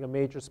becoming a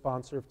major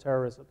sponsor of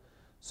terrorism.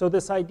 So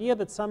this idea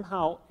that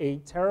somehow a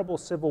terrible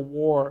civil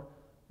war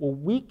will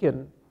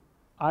weaken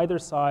either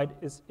side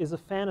is a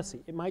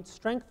fantasy. It might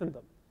strengthen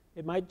them.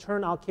 It might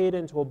turn al-Qaeda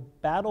into a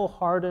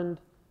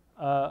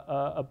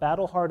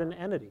battle-hardened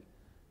entity.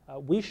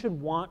 We should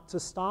want to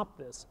stop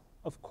this,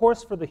 of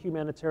course for the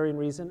humanitarian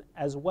reason,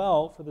 as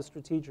well for the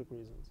strategic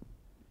reasons.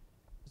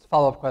 Just a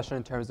follow-up question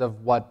in terms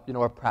of what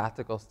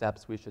practical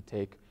steps we should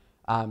take.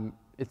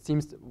 It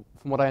seems,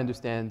 from what I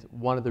understand,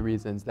 one of the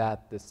reasons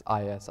that this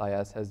IS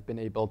has been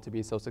able to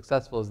be so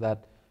successful is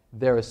that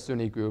they're a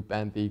Sunni group,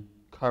 and the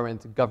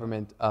current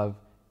government of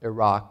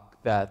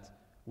Iraq that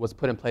was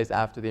put in place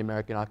after the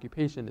American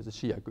occupation is a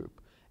Shia group.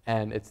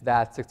 And it's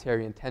that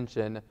sectarian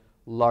tension,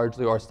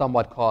 largely or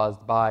somewhat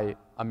caused by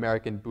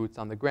American boots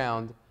on the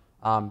ground,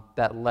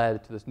 that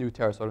led to this new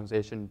terrorist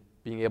organization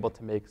being able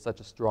to make such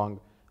a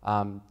strong,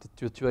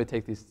 to really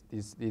take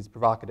these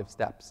provocative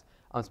steps.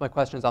 So my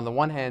question is, on the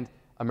one hand,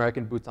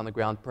 American boots on the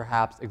ground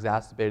perhaps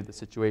exacerbated the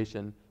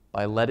situation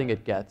by letting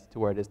it get to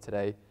where it is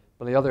today.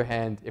 But on the other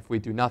hand, if we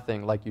do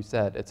nothing, like you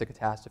said, it's a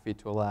catastrophe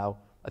to allow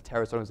a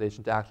terrorist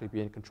organization to actually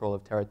be in control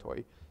of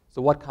territory.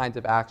 So what kinds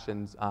of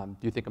actions do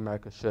you think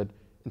America should,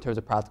 in terms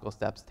of practical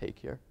steps, take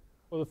here?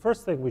 Well, the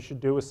first thing we should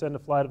do is send a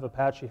flight of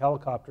Apache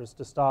helicopters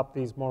to stop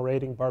these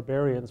marauding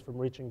barbarians from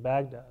reaching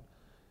Baghdad,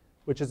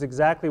 which is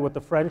exactly what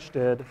the French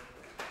did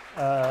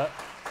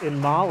in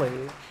Mali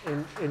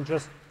in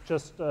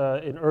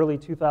early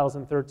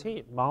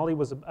 2013. Mali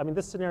was,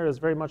 this scenario is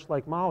very much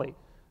like Mali.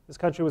 This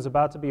country was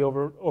about to be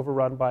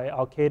overrun by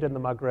al-Qaeda in the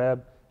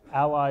Maghreb,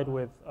 allied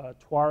with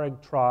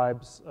Tuareg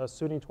tribes,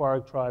 Sunni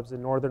Tuareg tribes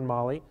in northern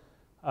Mali,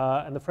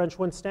 and the French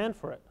wouldn't stand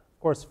for it. Of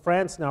course,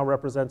 France now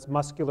represents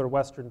muscular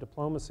Western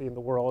diplomacy in the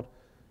world,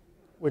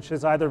 which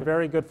is either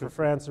very good for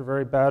France or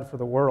very bad for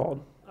the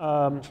world.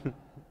 And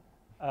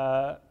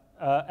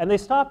they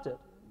stopped it.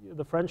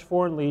 The French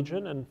Foreign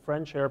Legion and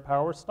French air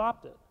power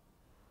stopped it.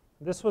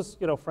 This was,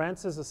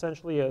 France is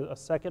essentially a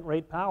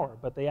second-rate power,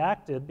 but they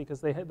acted because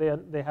they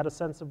had a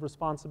sense of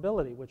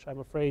responsibility, which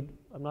I'm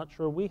not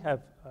sure we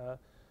have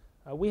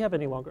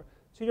any longer.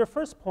 To your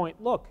first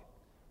point, look,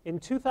 in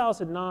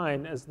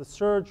 2009, as the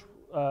surge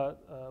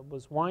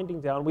was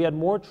winding down, we had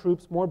more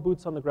troops, more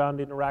boots on the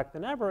ground in Iraq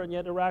than ever, and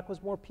yet Iraq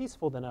was more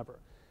peaceful than ever.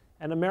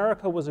 And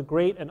America was a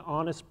great and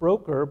honest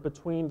broker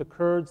between the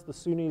Kurds, the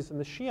Sunnis, and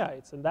the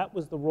Shiites, and that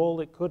was the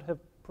role it could have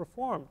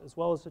performed, as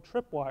well as a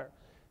tripwire.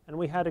 And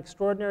we had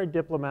extraordinary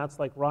diplomats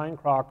like Ryan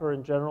Crocker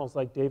and generals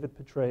like David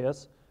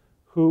Petraeus,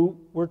 who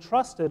were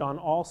trusted on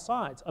all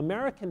sides.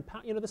 American,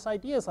 this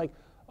idea is like,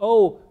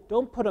 oh,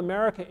 don't put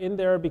America in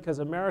there because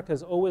America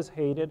is always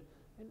hated.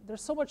 And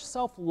there's so much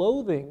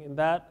self-loathing in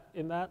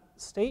that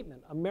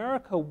statement.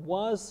 America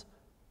was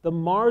the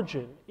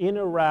margin in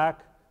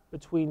Iraq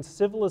between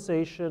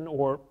civilization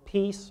or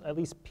peace, at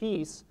least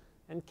peace,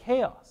 and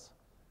chaos.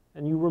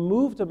 And you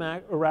removed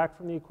Iraq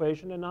from the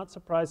equation, and not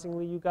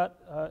surprisingly, you got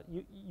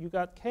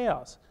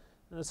chaos.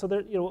 So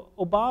there,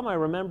 Obama, I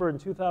remember in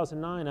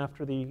 2009,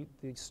 after the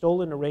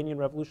stolen Iranian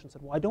revolution,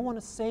 said, well, I don't want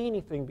to say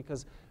anything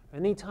because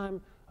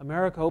anytime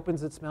America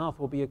opens its mouth,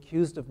 we'll be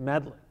accused of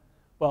meddling.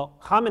 Well,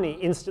 Khamenei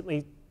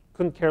instantly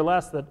couldn't care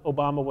less that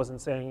Obama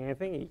wasn't saying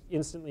anything. He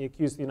instantly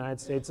accused the United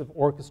States of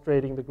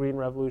orchestrating the Green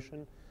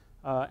Revolution.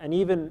 And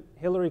even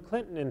Hillary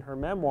Clinton, in her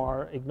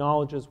memoir,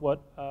 acknowledges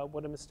what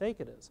a mistake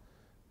it is.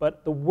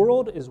 But the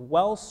world is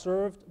well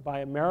served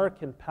by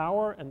American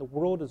power, and the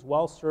world is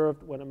well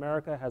served when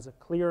America has a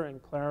clear and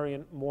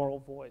clarion moral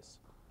voice.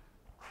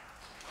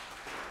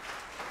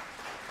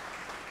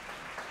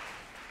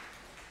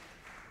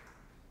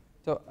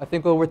 So I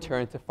think we'll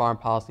return to foreign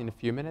policy in a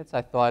few minutes.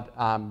 I thought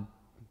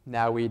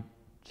now we'd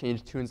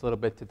change tunes a little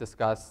bit to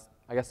discuss,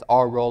 I guess,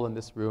 our role in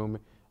this room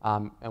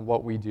and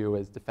what we do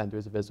as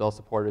defenders of Israel,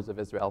 supporters of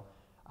Israel.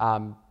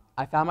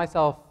 I found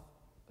myself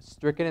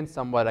stricken and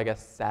somewhat, I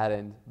guess,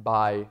 saddened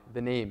by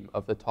the name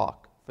of the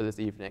talk for this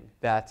evening,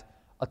 that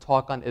a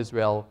talk on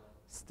Israel,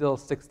 still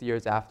 60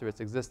 years after its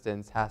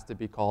existence, has to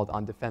be called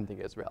On Defending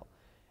Israel.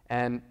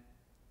 And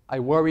I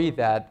worry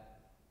that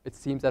it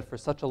seems that for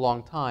such a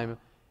long time,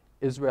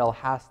 Israel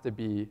has to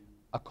be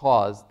a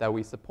cause that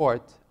we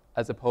support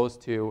as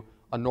opposed to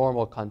a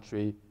normal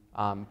country,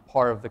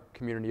 part of the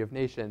community of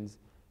nations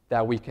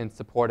that we can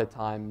support at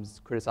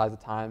times, criticize at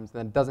times,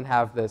 and it doesn't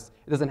have this,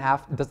 it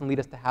doesn't lead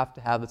us to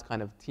have this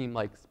kind of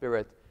team-like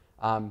spirit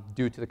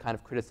due to the kind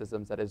of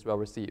criticisms that Israel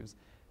receives.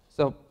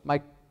 So my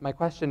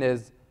question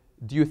is,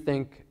 do you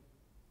think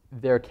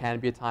there can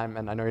be a time,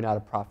 and I know you're not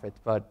a prophet,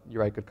 but you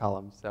write good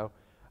columns, so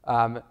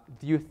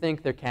do you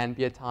think there can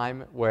be a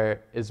time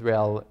where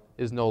Israel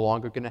is no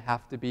longer going to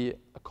have to be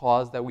a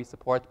cause that we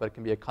support, but it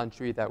can be a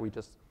country that we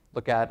just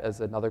look at as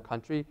another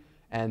country?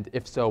 And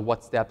if so,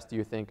 what steps do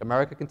you think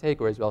America can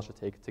take or Israel should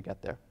take to get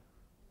there?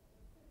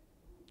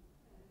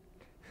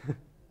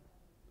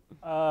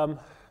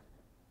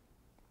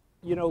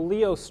 You know,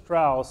 Leo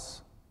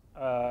Strauss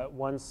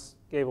once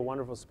gave a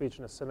wonderful speech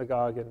in a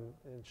synagogue in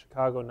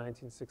Chicago in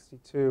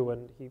 1962,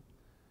 and he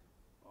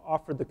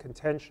offered the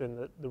contention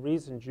that the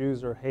reason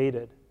Jews are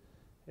hated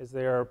is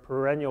they are a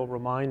perennial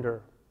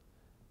reminder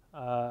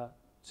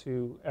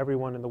to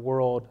everyone in the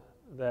world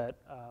that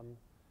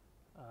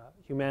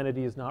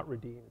humanity is not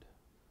redeemed.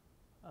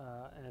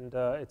 And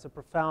it's a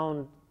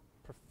profound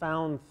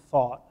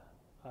thought.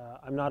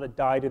 I'm not a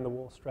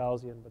dyed-in-the-wool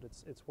Straussian, but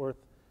it's worth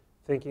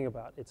thinking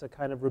about. It's a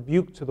kind of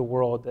rebuke to the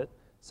world that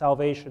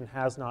salvation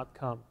has not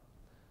come.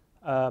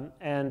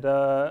 And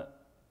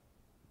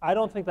I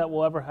don't think that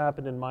will ever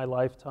happen in my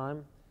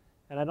lifetime,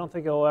 and I don't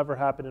think it will ever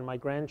happen in my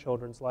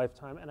grandchildren's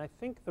lifetime. And I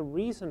think the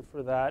reason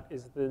for that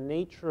is the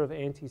nature of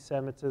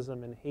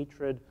anti-Semitism and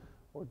hatred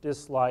or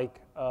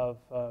dislike of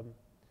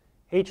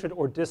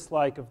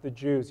the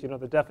Jews. You know,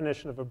 the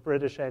definition of a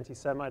British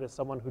anti-Semite is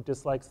someone who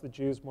dislikes the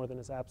Jews more than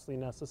is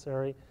absolutely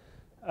necessary.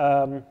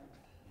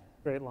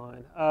 Great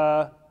line.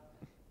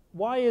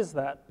 Why is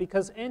that?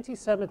 Because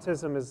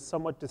anti-Semitism is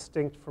somewhat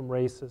distinct from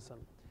racism.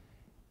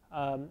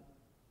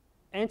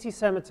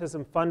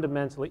 Anti-Semitism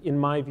fundamentally, in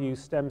my view,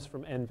 stems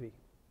from envy.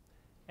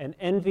 And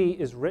envy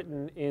is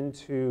written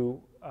into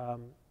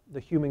the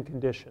human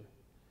condition.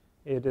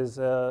 It is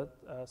a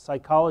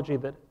psychology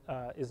that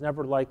is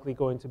never likely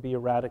going to be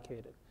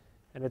eradicated.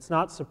 And it's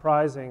not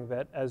surprising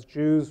that as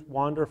Jews have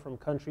wandered from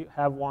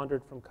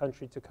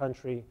country to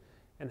country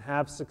and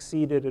have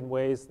succeeded in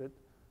ways that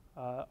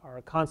are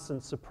a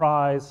constant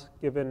surprise,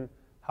 given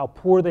how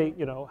poor they,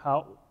 given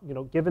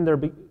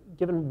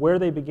where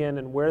they begin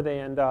and where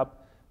they end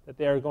up, that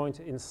they are going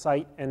to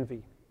incite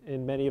envy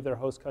in many of their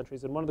host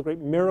countries. And one of the great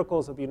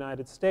miracles of the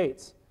United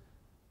States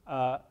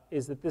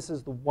is that this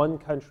is the one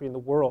country in the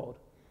world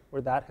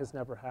where that has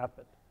never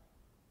happened.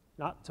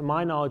 Not to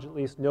my knowledge, at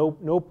least,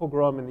 no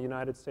pogrom in the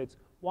United States.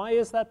 Why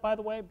is that, by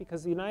the way?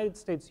 Because the United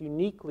States,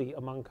 uniquely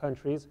among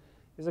countries,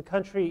 is a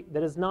country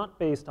that is not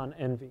based on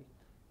envy.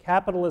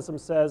 Capitalism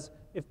says,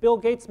 if Bill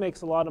Gates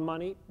makes a lot of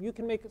money, you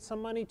can make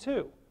some money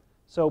too.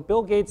 So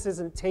Bill Gates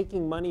isn't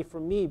taking money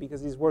from me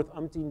because he's worth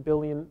umpteen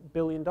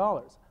billion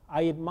dollars.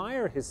 I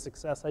admire his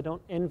success, I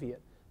don't envy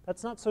it.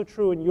 That's not so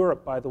true in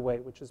Europe, by the way,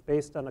 which is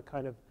based on a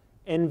kind of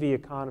envy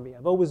economy.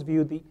 I've always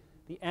viewed the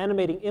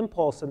animating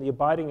impulse and the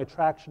abiding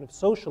attraction of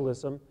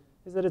socialism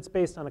is that it's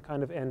based on a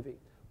kind of envy.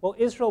 Well,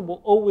 Israel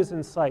will always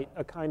incite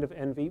a kind of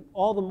envy,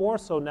 all the more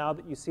so now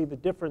that you see the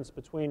difference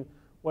between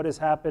what is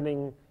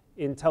happening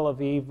in Tel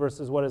Aviv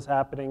versus what is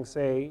happening,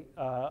 say,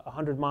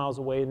 100 miles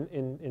away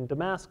in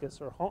Damascus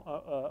or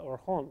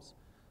Homs.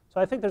 So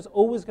I think there's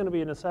always going to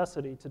be a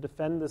necessity to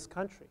defend this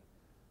country.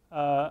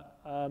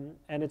 And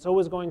it's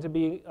always going to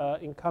be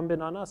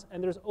incumbent on us.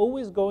 And there's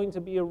always going to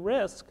be a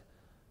risk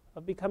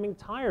of becoming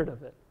tired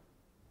of it.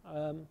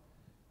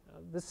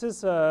 This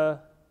is,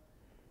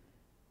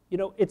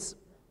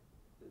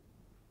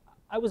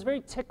 I was very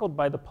tickled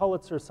by the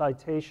Pulitzer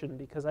citation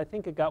because I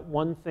think it got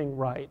one thing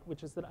right,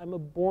 which is that I'm a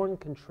born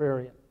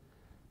contrarian.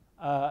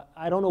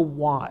 I don't know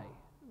why.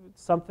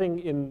 Something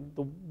in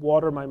the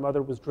water my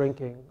mother was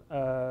drinking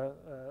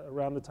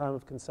around the time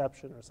of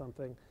conception or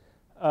something.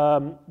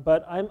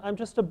 But I'm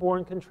just a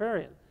born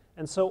contrarian.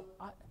 And so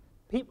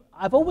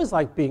I've always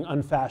liked being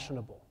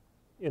unfashionable,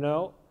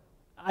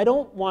 I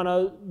don't want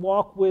to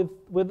walk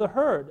with the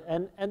herd,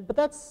 but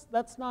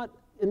that's not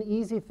an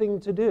easy thing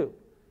to do.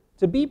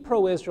 To be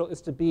pro-Israel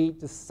is to be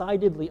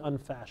decidedly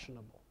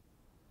unfashionable.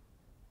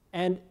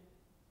 And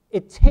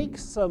it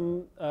takes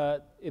some,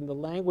 in the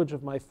language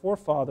of my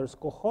forefathers,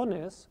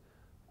 cojones,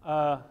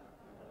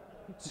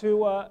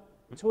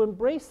 to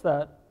embrace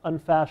that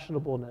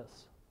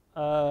unfashionableness.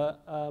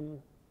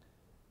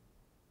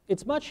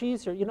 It's much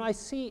easier. I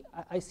see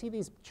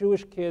these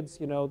Jewish kids,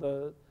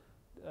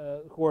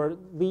 who are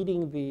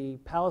leading the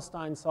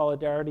Palestine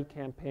Solidarity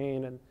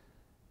Campaign, and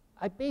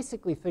I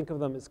basically think of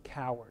them as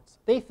cowards.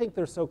 They think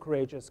they're so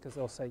courageous because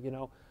they'll say,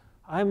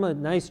 I'm a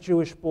nice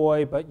Jewish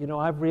boy, but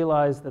I've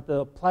realized that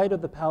the plight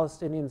of the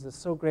Palestinians is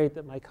so great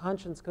that my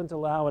conscience couldn't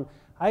allow, and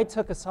I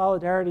took a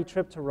solidarity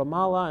trip to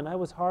Ramallah and I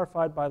was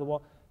horrified by the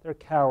wall. They're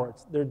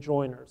cowards, they're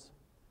joiners.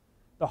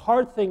 The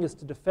hard thing is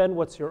to defend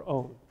what's your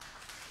own.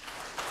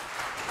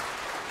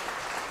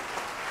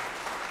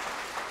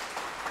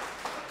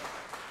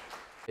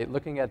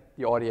 Looking at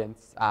the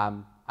audience,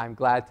 I'm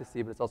glad to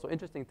see, but it's also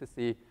interesting to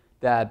see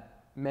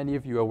that many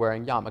of you are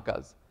wearing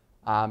yarmulkes.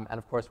 And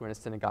of course, we're in a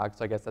synagogue,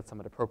 so I guess that's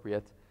somewhat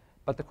appropriate.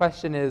 But the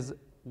question is,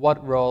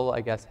 what role,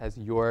 I guess, has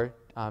your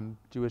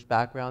Jewish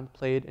background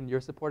played in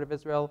your support of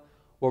Israel?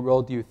 What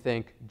role do you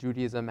think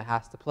Judaism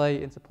has to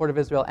play in support of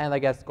Israel? And I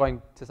guess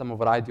going to some of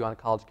what I do on a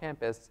college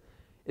campus,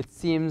 it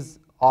seems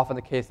often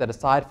the case that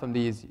aside from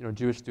these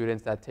Jewish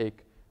students that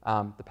take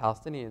the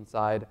Palestinian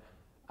side,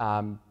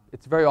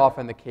 it's very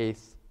often the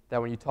case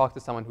that when you talk to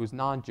someone who's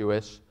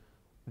non-Jewish,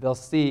 they'll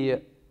see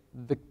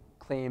the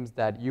claims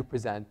that you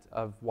present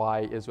of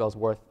why Israel's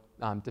worth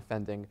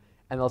defending,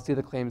 and they'll see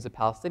the claims that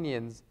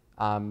Palestinians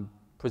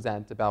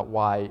present about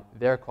why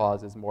their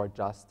cause is more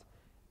just.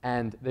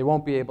 And they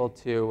won't be able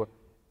to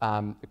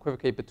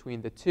equivocate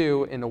between the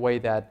two in a way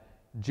that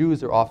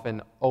Jews are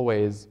often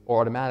always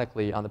or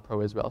automatically on the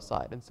pro-Israel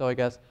side. And so I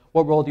guess,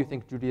 what role do you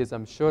think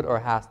Judaism should or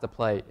has to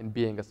play in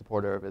being a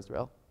supporter of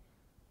Israel?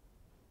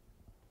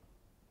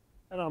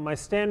 I don't know, my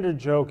standard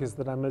joke is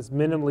that I'm as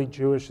minimally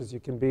Jewish as you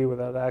can be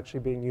without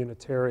actually being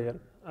Unitarian.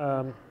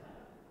 And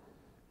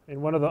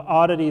one of the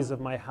oddities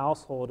of my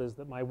household is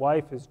that my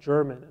wife is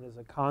German and is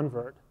a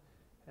convert,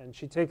 and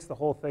she takes the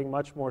whole thing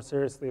much more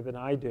seriously than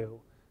I do,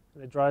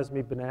 and it drives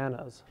me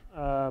bananas,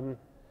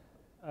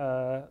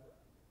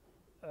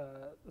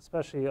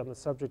 especially on the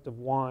subject of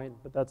wine,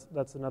 but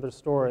that's another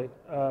story.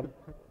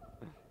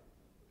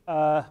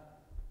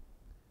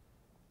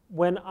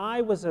 When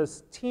I was a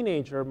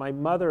teenager, my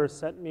mother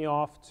sent me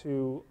off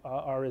to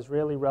our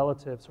Israeli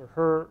relatives, or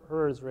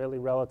her Israeli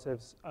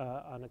relatives,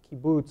 on a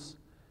kibbutz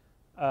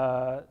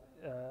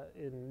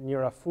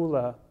near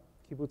Afula,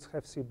 kibbutz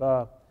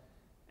Hefzibah,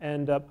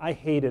 and I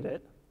hated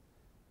it,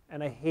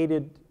 and I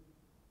hated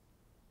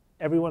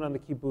everyone on the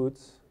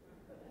kibbutz,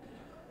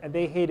 and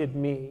they hated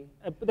me.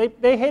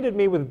 They hated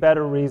me with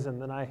better reason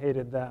than I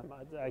hated them.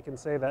 I can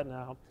say that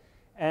now.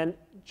 And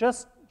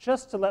just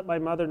to let my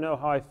mother know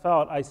how I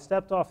felt, I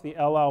stepped off the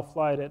El Al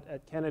flight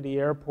at Kennedy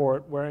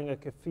Airport wearing a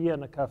keffiyeh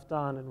and a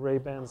kaftan and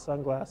Ray-Ban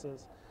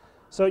sunglasses.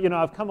 So,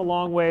 I've come a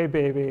long way,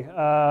 baby,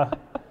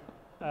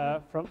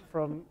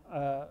 from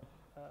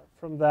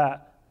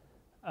that.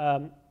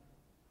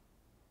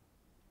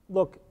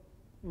 Look,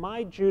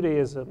 my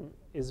Judaism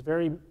is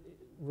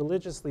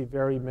religiously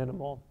very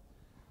minimal.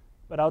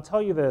 But I'll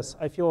tell you this,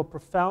 I feel a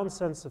profound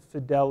sense of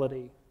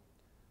fidelity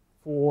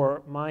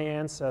for my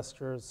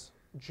ancestors,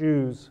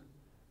 Jews,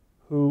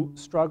 who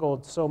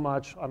struggled so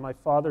much on my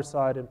father's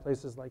side in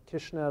places like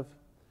Kishinev,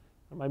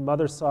 on my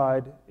mother's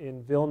side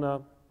in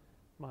Vilna.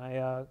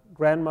 My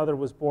grandmother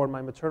was born,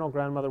 my maternal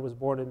grandmother was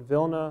born in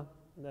Vilna,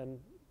 and then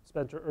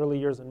spent her early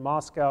years in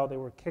Moscow. They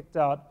were kicked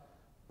out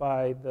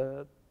by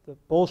the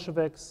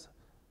Bolsheviks.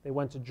 They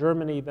went to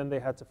Germany, then they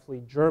had to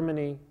flee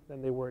Germany,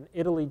 then they were in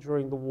Italy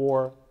during the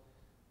war.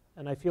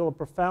 And I feel a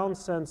profound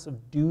sense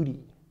of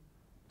duty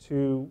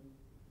to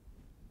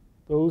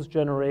those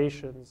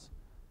generations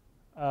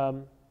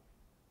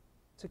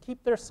to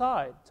keep their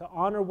side, to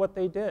honor what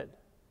they did,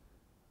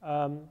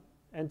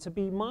 and to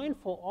be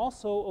mindful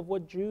also of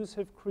what Jews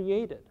have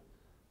created.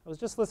 I was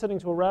just listening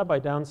to a rabbi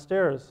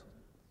downstairs,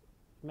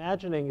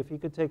 imagining if he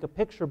could take a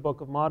picture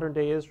book of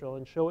modern-day Israel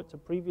and show it to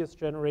previous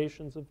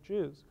generations of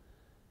Jews.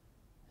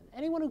 And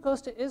anyone who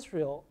goes to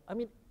Israel, I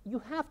mean, you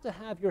have to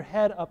have your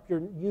head up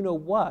your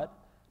you-know-what,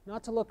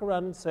 not to look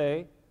around and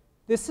say,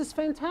 this is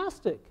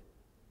fantastic,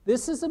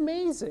 this is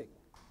amazing.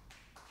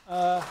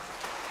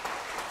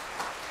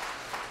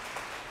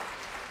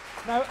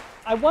 Now,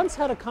 I once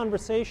had a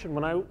conversation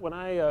when I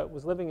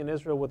was living in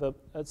Israel with a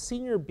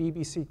senior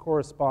BBC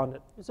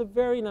correspondent. He was a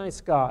very nice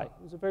guy.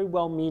 He was a very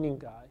well-meaning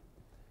guy.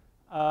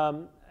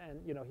 And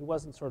he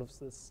wasn't sort of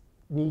this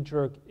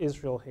knee-jerk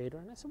Israel hater.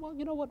 And I said, well,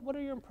 what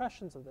are your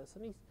impressions of this?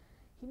 And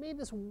he made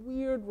this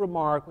weird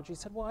remark, which he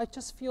said, well, I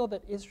just feel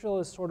that Israel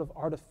is sort of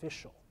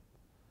artificial.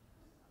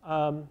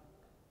 And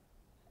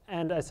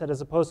I said,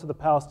 as opposed to the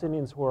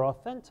Palestinians who are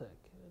authentic.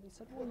 And he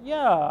said, well,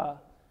 yeah.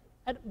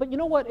 But you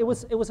know what? It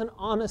was an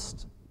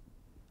honest,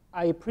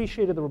 I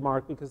appreciated the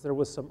remark because there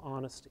was some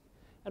honesty.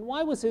 And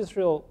why was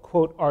Israel,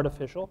 quote,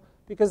 artificial?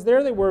 Because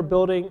there they were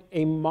building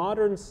a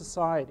modern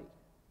society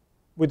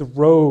with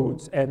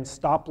roads and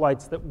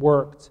stoplights that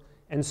worked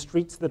and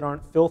streets that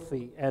aren't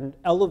filthy and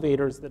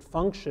elevators that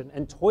function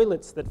and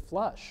toilets that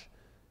flush.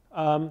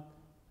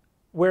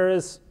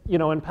 Whereas,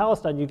 in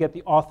Palestine, you get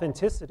the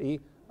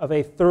authenticity of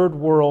a third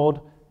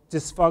world,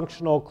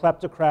 dysfunctional,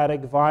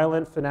 kleptocratic,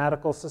 violent,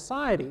 fanatical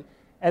society.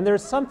 And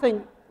there's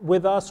something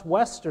with us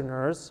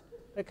Westerners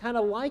that kind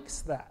of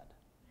likes that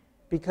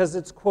because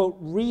it's, quote,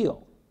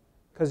 real,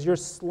 because you're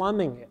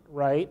slumming it,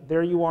 right?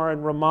 There you are in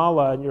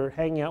Ramallah, and you're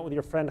hanging out with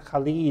your friend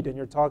Khalid, and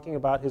you're talking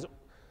about his,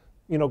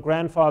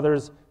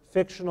 grandfather's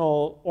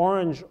fictional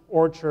orange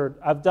orchard.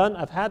 I've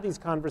had these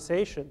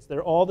conversations.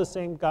 They're all the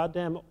same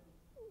goddamn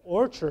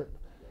orchard.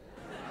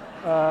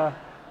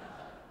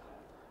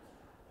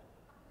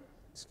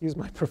 Excuse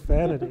my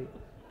profanity.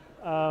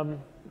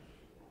 And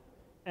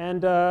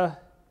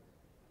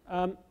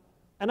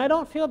I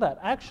don't feel that.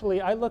 Actually,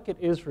 I look at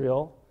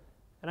Israel,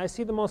 and I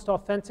see the most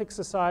authentic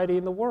society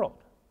in the world.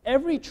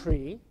 Every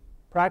tree,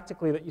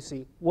 practically, that you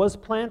see, was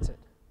planted.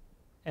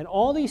 And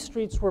all these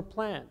streets were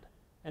planned.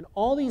 And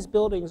all these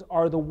buildings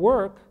are the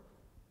work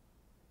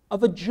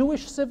of a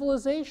Jewish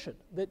civilization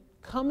that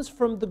comes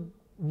from the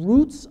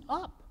roots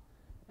up.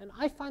 And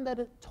I find that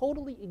a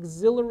totally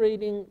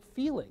exhilarating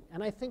feeling.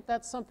 And I think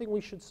that's something we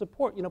should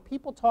support. You know,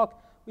 people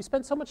talk, we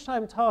spend so much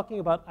time talking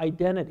about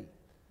identity.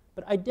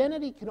 But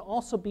identity can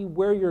also be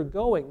where you're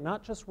going,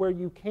 not just where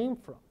you came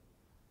from.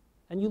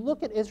 And you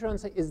look at Israel and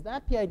say, is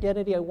that the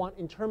identity I want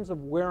in terms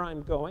of where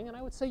I'm going? And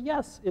I would say,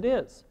 yes, it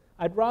is.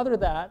 I'd rather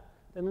that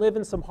than live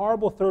in some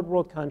horrible third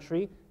world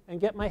country and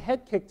get my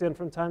head kicked in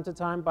from time to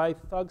time by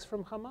thugs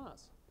from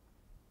Hamas.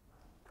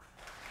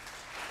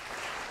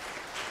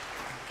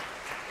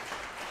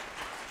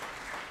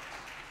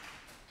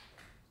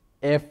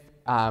 If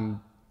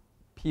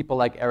people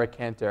like Eric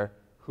Cantor,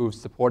 who've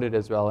supported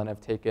Israel and have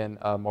taken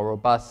a more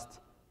robust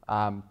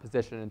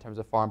position in terms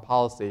of foreign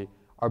policy,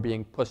 are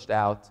being pushed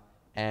out,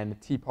 and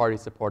Tea Party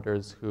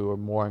supporters who are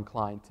more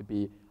inclined to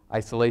be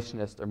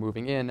isolationist are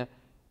moving in,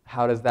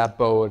 how does that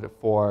bode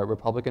for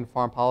Republican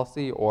foreign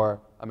policy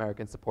or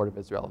American support of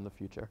Israel in the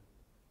future?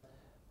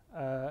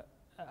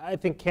 I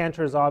think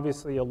Cantor is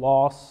obviously a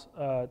loss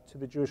to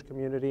the Jewish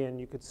community, and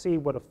you could see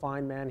what a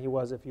fine man he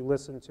was if you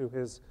listened to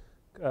his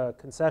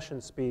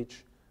concession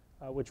speech,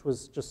 which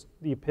was just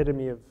the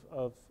epitome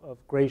of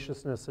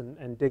graciousness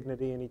and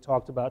dignity, and he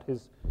talked about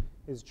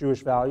his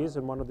Jewish values,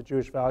 and one of the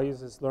Jewish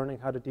values is learning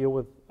how to deal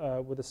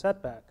with a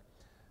setback.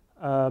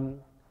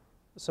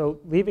 So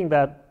leaving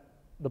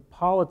the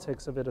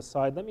politics of it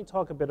aside, let me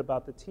talk a bit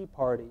about the Tea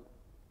Party.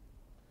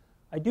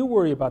 I do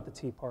worry about the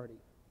Tea Party.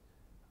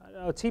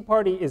 Tea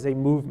Party is a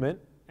movement,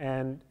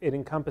 and it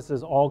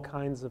encompasses all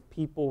kinds of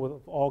people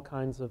with all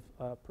kinds of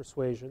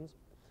persuasions.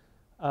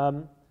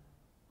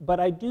 But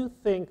I do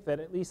think that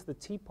at least the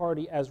Tea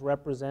Party, as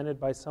represented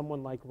by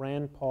someone like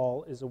Rand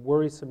Paul, is a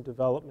worrisome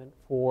development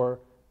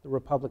for the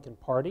Republican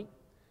Party.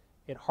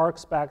 It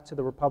harks back to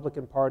the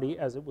Republican Party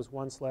as it was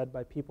once led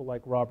by people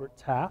like Robert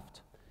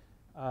Taft,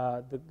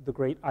 the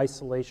great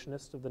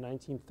isolationist of the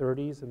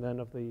 1930s and then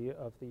of the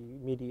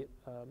immediate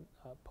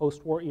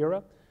post-war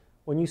era.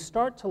 When you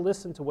start to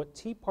listen to what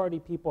Tea Party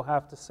people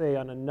have to say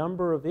on a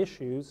number of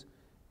issues,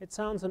 it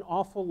sounds an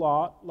awful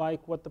lot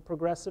like what the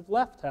progressive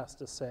left has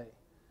to say.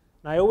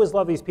 And I always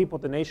love these people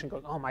at The Nation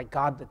going, oh my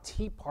God, the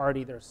Tea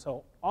Party, they're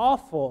so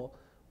awful.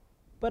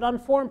 But on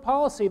foreign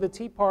policy, the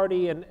Tea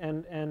Party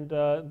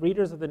and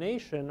readers of The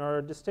Nation are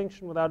a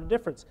distinction without a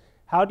difference.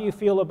 How do you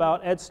feel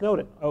about Ed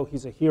Snowden? Oh,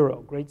 he's a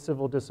hero, great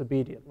civil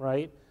disobedient,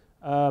 right?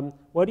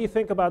 What do you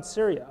think about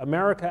Syria?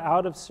 America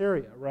out of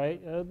Syria, right?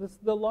 There's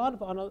a lot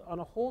of, on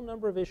a whole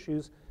number of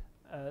issues,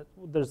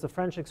 there's the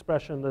French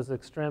expression, there's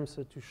extrêmes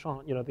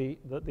touchant, you know,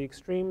 the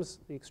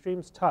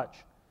extremes touch.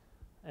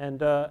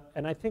 And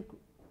I think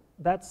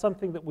that's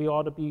something that we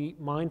ought to be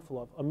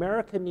mindful of.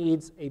 America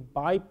needs a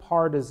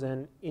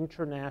bipartisan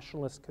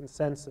internationalist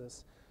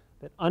consensus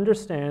that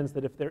understands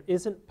that if there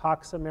isn't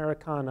Pax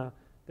Americana,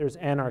 there's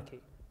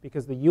anarchy.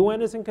 Because the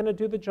UN isn't going to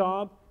do the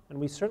job, and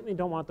we certainly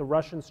don't want the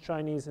Russians,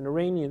 Chinese, and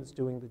Iranians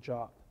doing the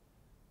job.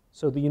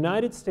 So the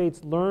United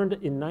States learned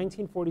in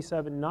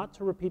 1947 not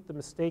to repeat the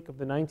mistake of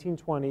the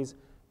 1920s,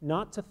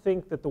 not to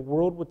think that the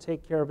world would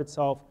take care of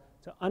itself,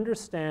 to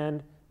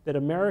understand that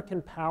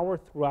American power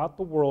throughout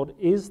the world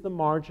is the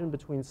margin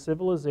between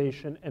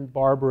civilization and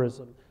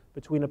barbarism,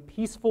 between a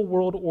peaceful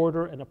world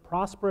order and a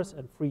prosperous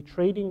and free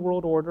trading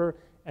world order,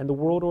 and the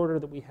world order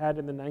that we had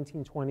in the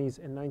 1920s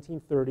and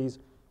 1930s,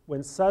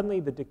 when suddenly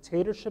the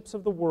dictatorships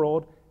of the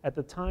world, at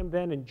the time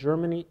then in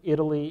Germany,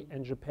 Italy,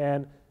 and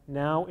Japan,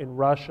 now in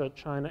Russia,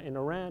 China, and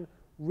Iran,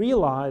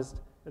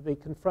 realized that they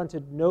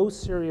confronted no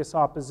serious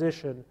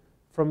opposition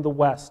from the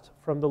West,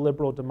 from the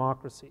liberal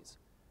democracies.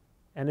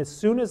 And as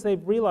soon as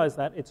they've realized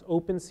that, it's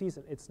open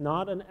season. It's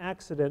not an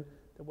accident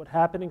that what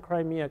happened in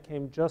Crimea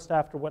came just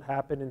after what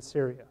happened in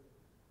Syria.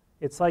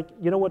 It's like,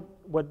 you know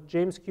what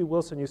James Q.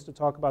 Wilson used to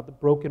talk about, the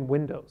broken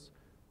windows.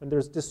 When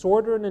there's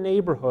disorder in a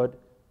neighborhood,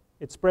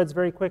 it spreads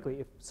very quickly.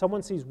 If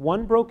someone sees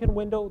one broken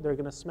window, they're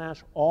going to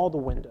smash all the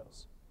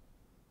windows.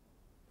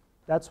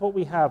 That's what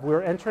we have.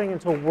 We're entering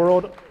into a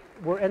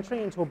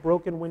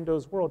broken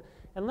windows world.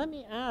 And let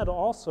me add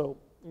also,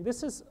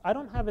 I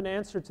don't have an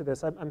answer to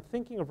this. I'm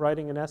thinking of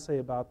writing an essay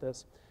about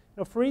this.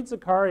 You know, Fareed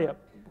Zakaria,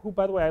 who,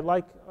 by the way, I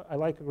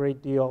like a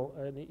great deal,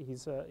 and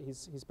he's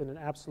been an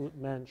absolute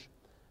mensch.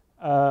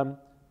 I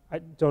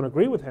don't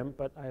agree with him,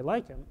 but I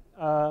like him.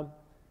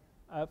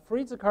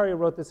 Fareed Zakaria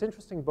wrote this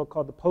interesting book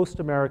called The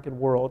Post-American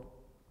World,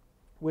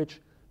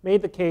 which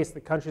made the case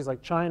that countries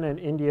like China and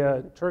India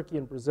and Turkey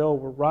and Brazil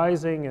were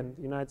rising, and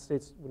the United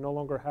States would no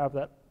longer have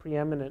that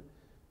preeminent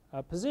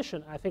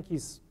position. I think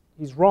he's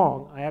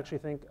wrong. I actually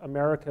think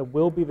America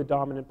will be the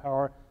dominant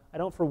power. I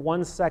don't for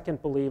 1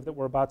 second believe that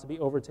we're about to be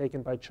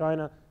overtaken by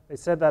China. They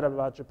said that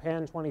about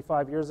Japan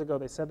 25 years ago.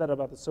 They said that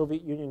about the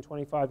Soviet Union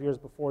 25 years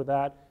before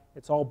that.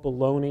 It's all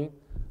baloney,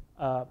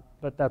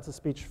 but that's a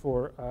speech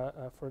for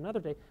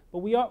another day. But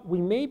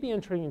we may be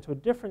entering into a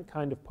different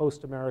kind of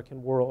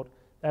post-American world.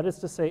 That is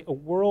to say, a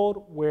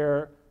world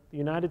where the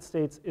United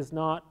States is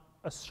not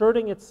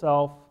asserting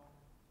itself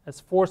as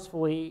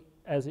forcefully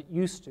as it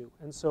used to.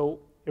 And so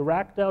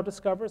Iraq now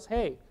discovers,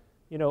 hey,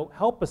 you know,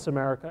 help us,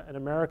 America, and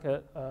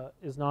America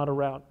is not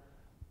around.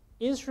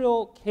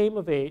 Israel came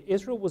of age.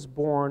 Israel was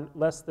born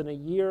less than a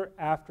year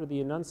after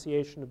the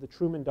enunciation of the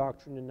Truman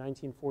Doctrine in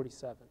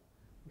 1947.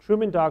 The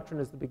Truman Doctrine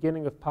is the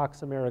beginning of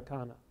Pax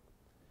Americana.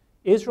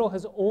 Israel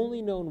has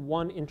only known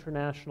one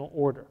international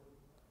order.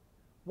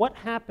 What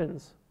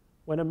happens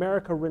when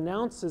America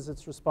renounces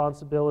its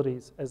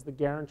responsibilities as the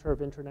guarantor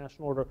of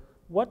international order?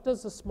 What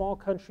does a small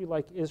country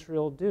like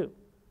Israel do?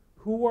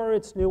 Who are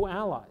its new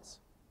allies?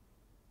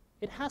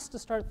 It has to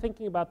start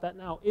thinking about that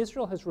now.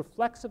 Israel has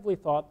reflexively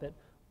thought that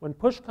when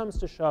push comes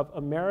to shove,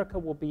 America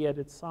will be at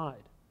its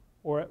side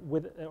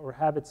or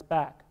have its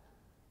back.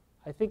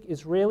 I think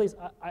Israelis,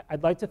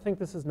 I'd like to think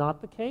this is not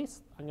the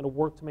case. I'm going to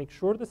work to make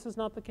sure this is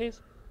not the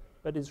case.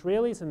 But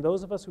Israelis and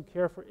those of us who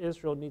care for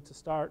Israel need to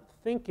start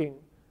thinking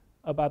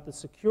about the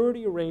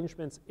security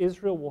arrangements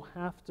Israel will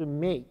have to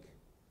make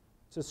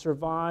to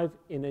survive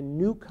in a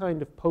new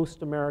kind of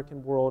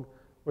post-American world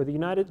where the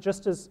United,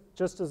 just as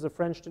the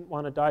French didn't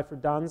want to die for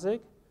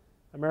Danzig,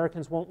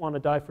 Americans won't want to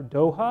die for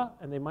Doha,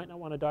 and they might not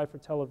want to die for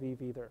Tel Aviv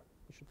either.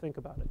 We should think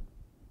about it.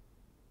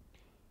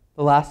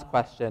 The last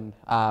question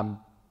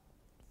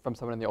from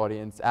someone in the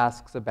audience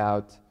asks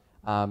about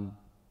your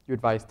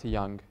advice to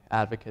young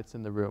advocates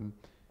in the room.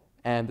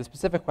 And the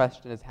specific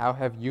question is, how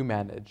have you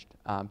managed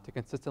to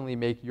consistently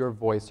make your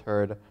voice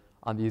heard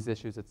on these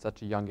issues at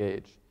such a young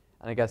age?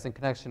 And I guess in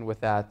connection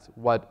with that,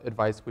 what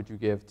advice would you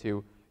give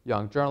to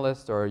young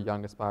journalists or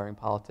young aspiring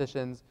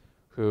politicians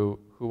who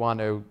want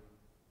to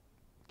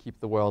keep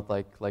the world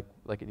like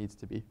it needs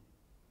to be?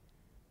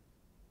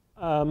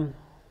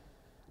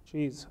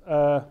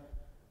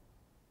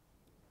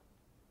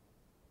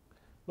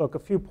 Look, a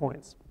few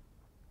points.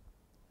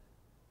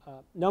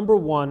 Number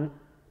one,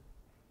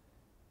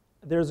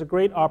 there's a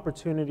great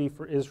opportunity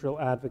for Israel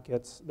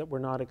advocates that we're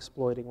not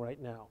exploiting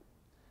right now.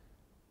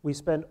 We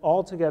spend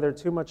altogether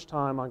too much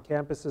time on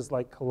campuses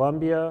like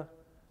Columbia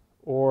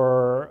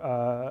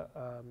or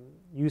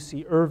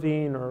UC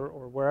Irvine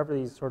or wherever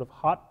these sort of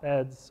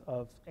hotbeds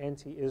of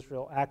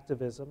anti-Israel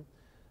activism,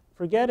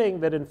 forgetting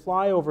that in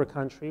flyover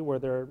country where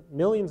there are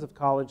millions of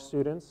college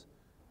students,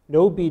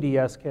 no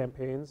BDS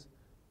campaigns,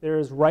 there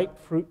is ripe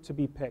fruit to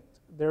be picked.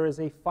 There is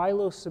a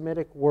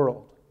philo-Semitic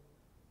world.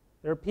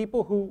 There are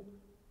people who,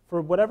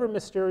 for whatever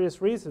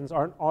mysterious reasons,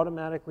 aren't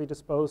automatically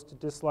disposed to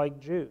dislike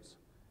Jews.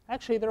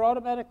 Actually, they're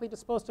automatically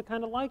disposed to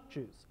kind of like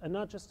Jews, and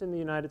not just in the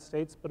United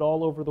States, but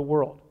all over the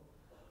world.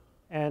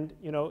 And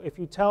if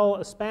you tell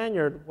a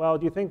Spaniard, well,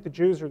 do you think the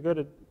Jews are good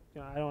at,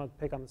 I don't want to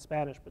pick on the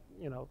Spanish, but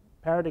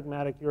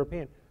paradigmatic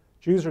European,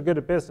 Jews are good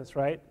at business,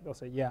 right? They'll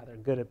say, yeah, they're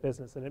good at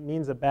business, and it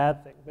means a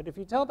bad thing. But if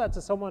you tell that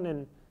to someone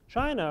in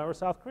China or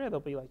South Korea,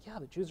 they'll be like, yeah,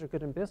 the Jews are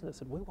good in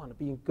business, and we want to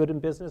be good in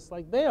business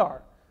like they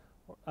are.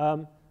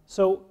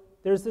 So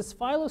there's this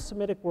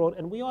philo-Semitic world,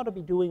 and we ought to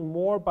be doing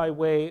more by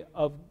way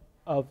of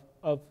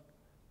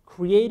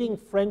creating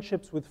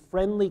friendships with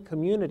friendly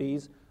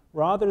communities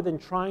rather than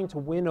trying to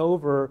win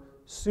over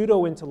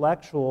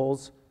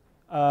pseudo-intellectuals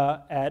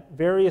at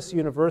various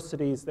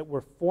universities that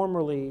were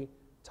formerly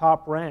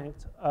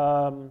top-ranked,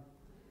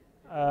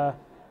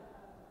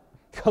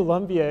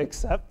 Columbia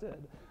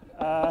accepted,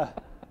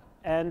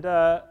 and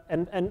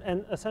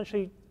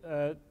essentially,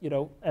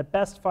 at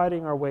best,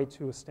 fighting our way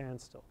to a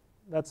standstill.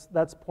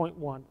 That's point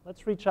one.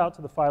 Let's reach out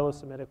to the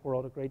philo-Semitic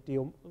world a great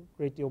deal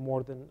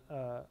more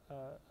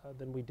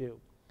than we do.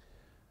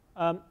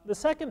 The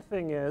second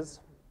thing is,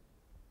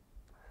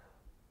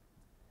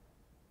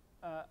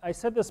 I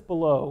said this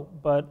below,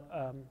 but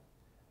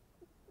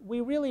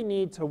we really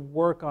need to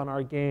work on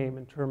our game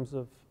in terms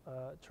of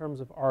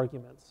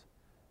arguments.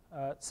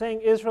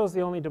 Saying Israel is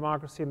the only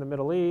democracy in the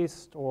Middle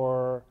East,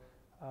 or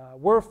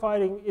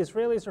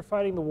Israelis are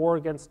fighting the war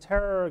against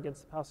terror,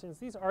 against the Palestinians,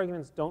 these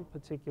arguments don't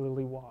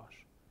particularly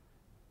wash.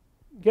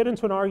 Get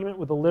into an argument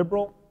with a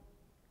liberal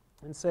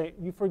and say,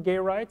 you for gay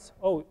rights?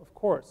 Oh, of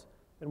course.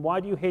 Then why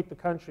do you hate the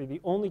country,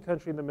 the only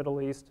country in the Middle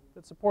East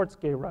that supports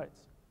gay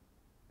rights?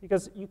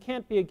 Because you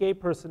can't be a gay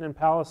person in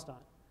Palestine.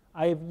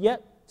 I have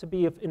yet to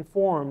be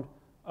informed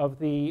of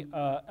the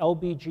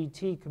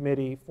LBGT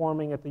committee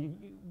forming at the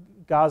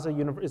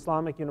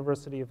Islamic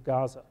University of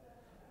Gaza.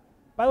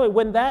 By the way,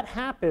 when that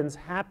happens,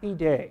 happy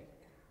day,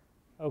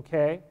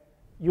 okay?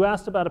 You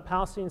asked about a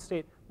Palestinian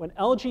state. When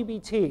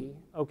LGBT,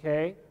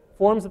 okay,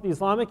 forms at the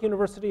Islamic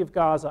University of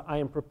Gaza, I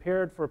am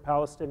prepared for a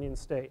Palestinian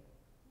state.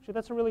 Actually,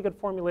 that's a really good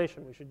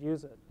formulation. We should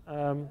use it.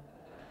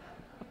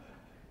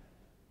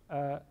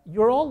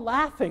 You're all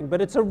laughing,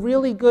 but it's a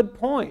really good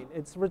point.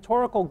 It's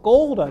rhetorical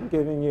gold I'm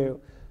giving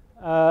you.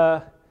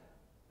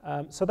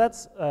 So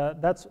that's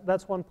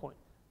one point.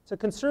 To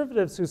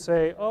conservatives who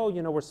say, oh,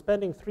 we're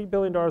spending $3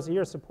 billion a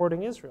year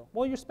supporting Israel.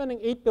 Well, you're spending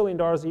 $8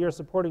 billion a year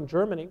supporting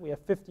Germany. We have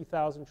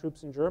 50,000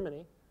 troops in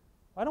Germany.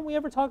 Why don't we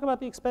ever talk about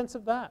the expense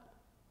of that?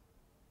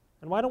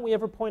 And why don't we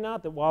ever point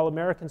out that while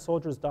American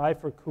soldiers die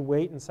for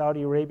Kuwait and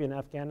Saudi Arabia and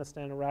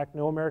Afghanistan and Iraq,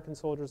 no American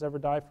soldiers ever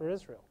die for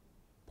Israel?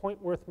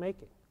 Point worth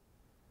making.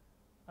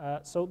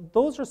 So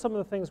those are some of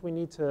the things we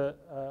need to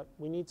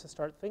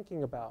start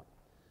thinking about.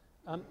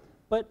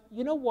 But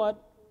you know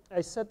what? I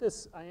answered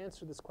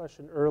this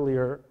question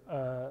earlier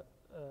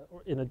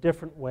or in a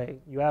different way.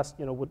 You asked,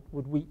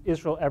 would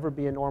Israel ever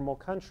be a normal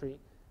country?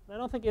 And I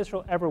don't think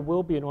Israel ever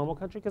will be a normal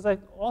country because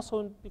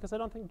I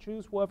don't think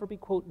Jews will ever be,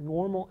 quote,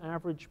 normal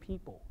average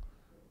people.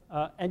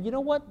 And you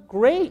know what?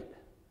 Great.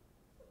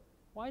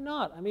 Why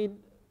not? I mean,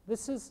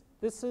 this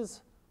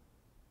is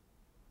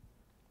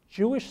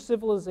Jewish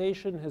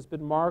civilization has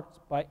been marked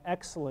by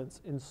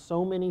excellence in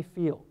so many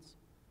fields.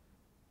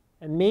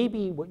 And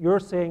maybe what you're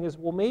saying is,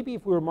 well, maybe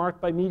if we were marked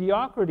by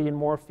mediocrity in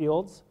more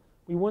fields,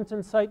 we wouldn't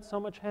incite so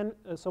much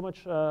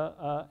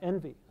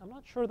envy. I'm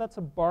not sure that's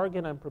a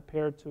bargain I'm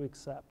prepared to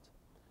accept.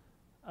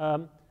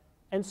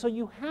 And so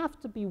you have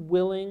to be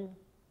willing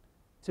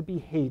to be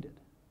hated.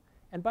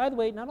 And by the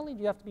way, not only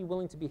do you have to be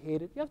willing to be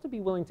hated, you have to be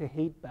willing to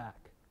hate back.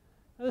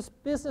 Now, this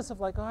business of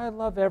like, oh, I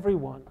love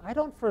everyone, I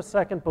don't for a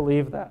second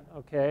believe that,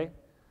 okay?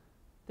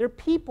 There are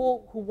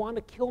people who want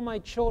to kill my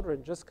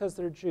children just because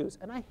they're Jews,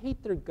 and I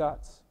hate their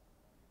guts.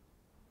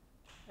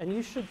 And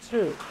you should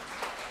too.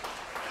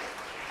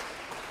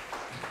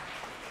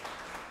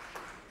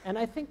 And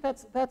I think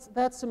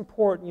that's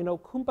important. You know,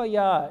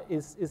 kumbaya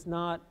is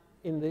not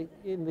in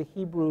the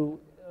Hebrew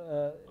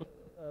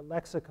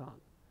lexicon.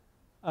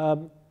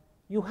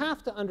 You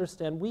have to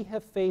understand we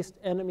have faced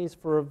enemies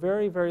for a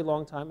very, very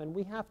long time, and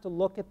we have to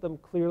look at them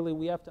clearly.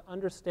 We have to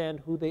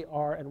understand who they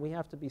are, and we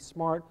have to be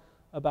smart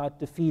about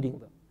defeating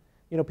them.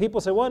 You know,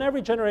 people say, well, in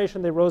every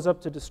generation they rose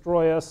up to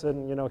destroy us,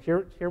 and you know,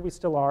 here we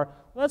still are.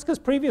 Well, that's because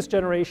previous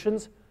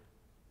generations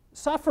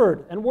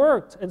suffered and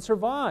worked and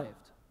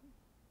survived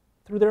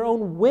through their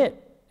own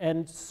wit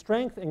and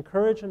strength and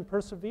courage and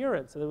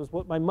perseverance. And it was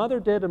what my mother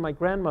did and my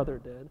grandmother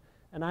did.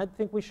 And I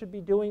think we should be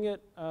doing it.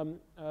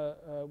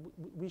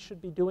 We should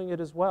be doing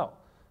it as well.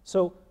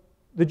 So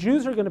the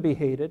Jews are going to be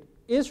hated.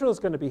 Israel is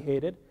going to be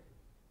hated.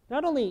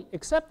 Not only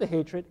accept the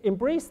hatred,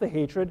 embrace the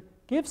hatred,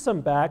 give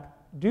some back,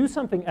 do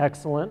something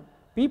excellent,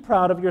 be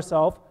proud of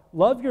yourself,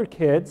 love your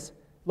kids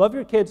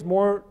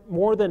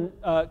more than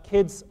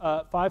kids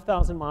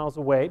 5,000 miles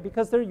away,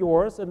 because they're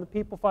yours, and the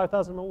people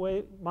 5,000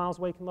 miles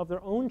away can love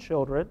their own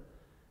children.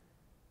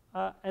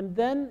 And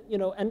then, you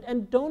know,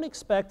 and don't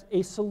expect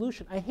a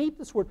solution. I hate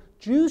this word.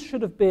 Jews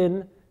should have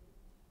been,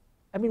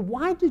 I mean,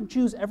 why did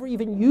Jews ever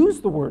even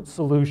use the word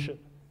solution?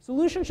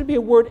 Solution should be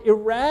a word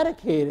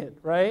eradicated,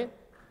 right?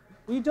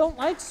 We don't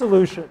like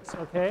solutions,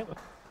 okay?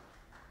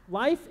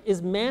 Life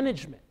is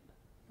management,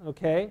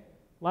 okay?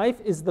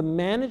 Life is the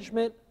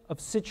management of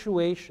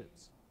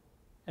situations.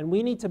 And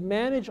we need to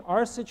manage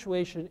our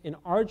situation in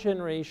our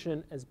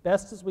generation as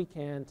best as we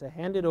can to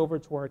hand it over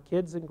to our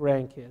kids and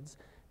grandkids.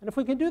 And if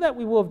we can do that,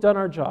 we will have done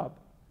our job.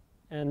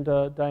 And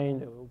Diane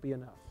knew it will be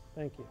enough.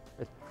 Thank you.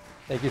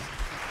 Thank you.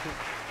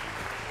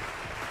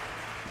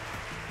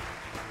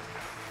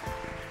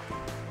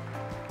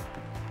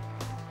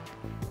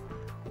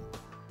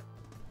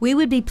 We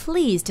would be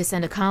pleased to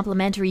send a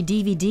complimentary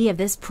DVD of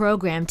this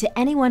program to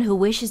anyone who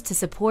wishes to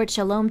support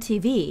Shalom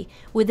TV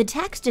with a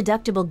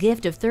tax-deductible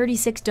gift of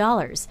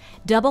 $36,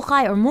 double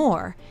chai or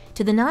more,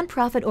 to the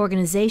nonprofit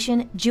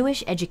organization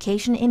Jewish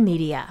Education in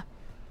Media.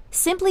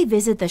 Simply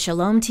visit the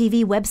Shalom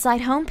TV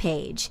website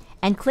homepage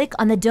and click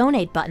on the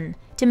Donate button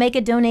to make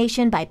a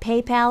donation by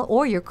PayPal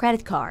or your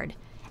credit card.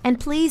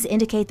 And please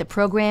indicate the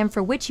program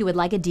for which you would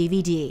like a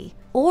DVD.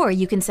 Or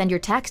you can send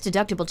your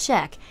tax-deductible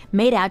check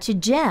made out to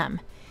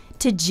GEM.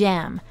 To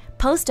GEM,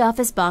 Post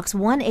Office Box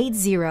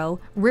 180,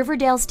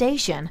 Riverdale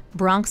Station,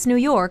 Bronx, New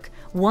York,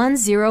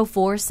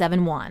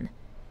 10471.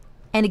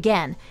 And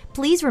again,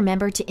 please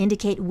remember to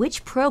indicate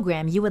which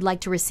program you would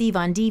like to receive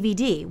on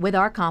DVD with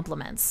our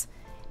compliments.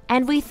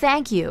 And we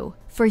thank you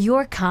for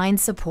your kind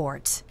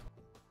support.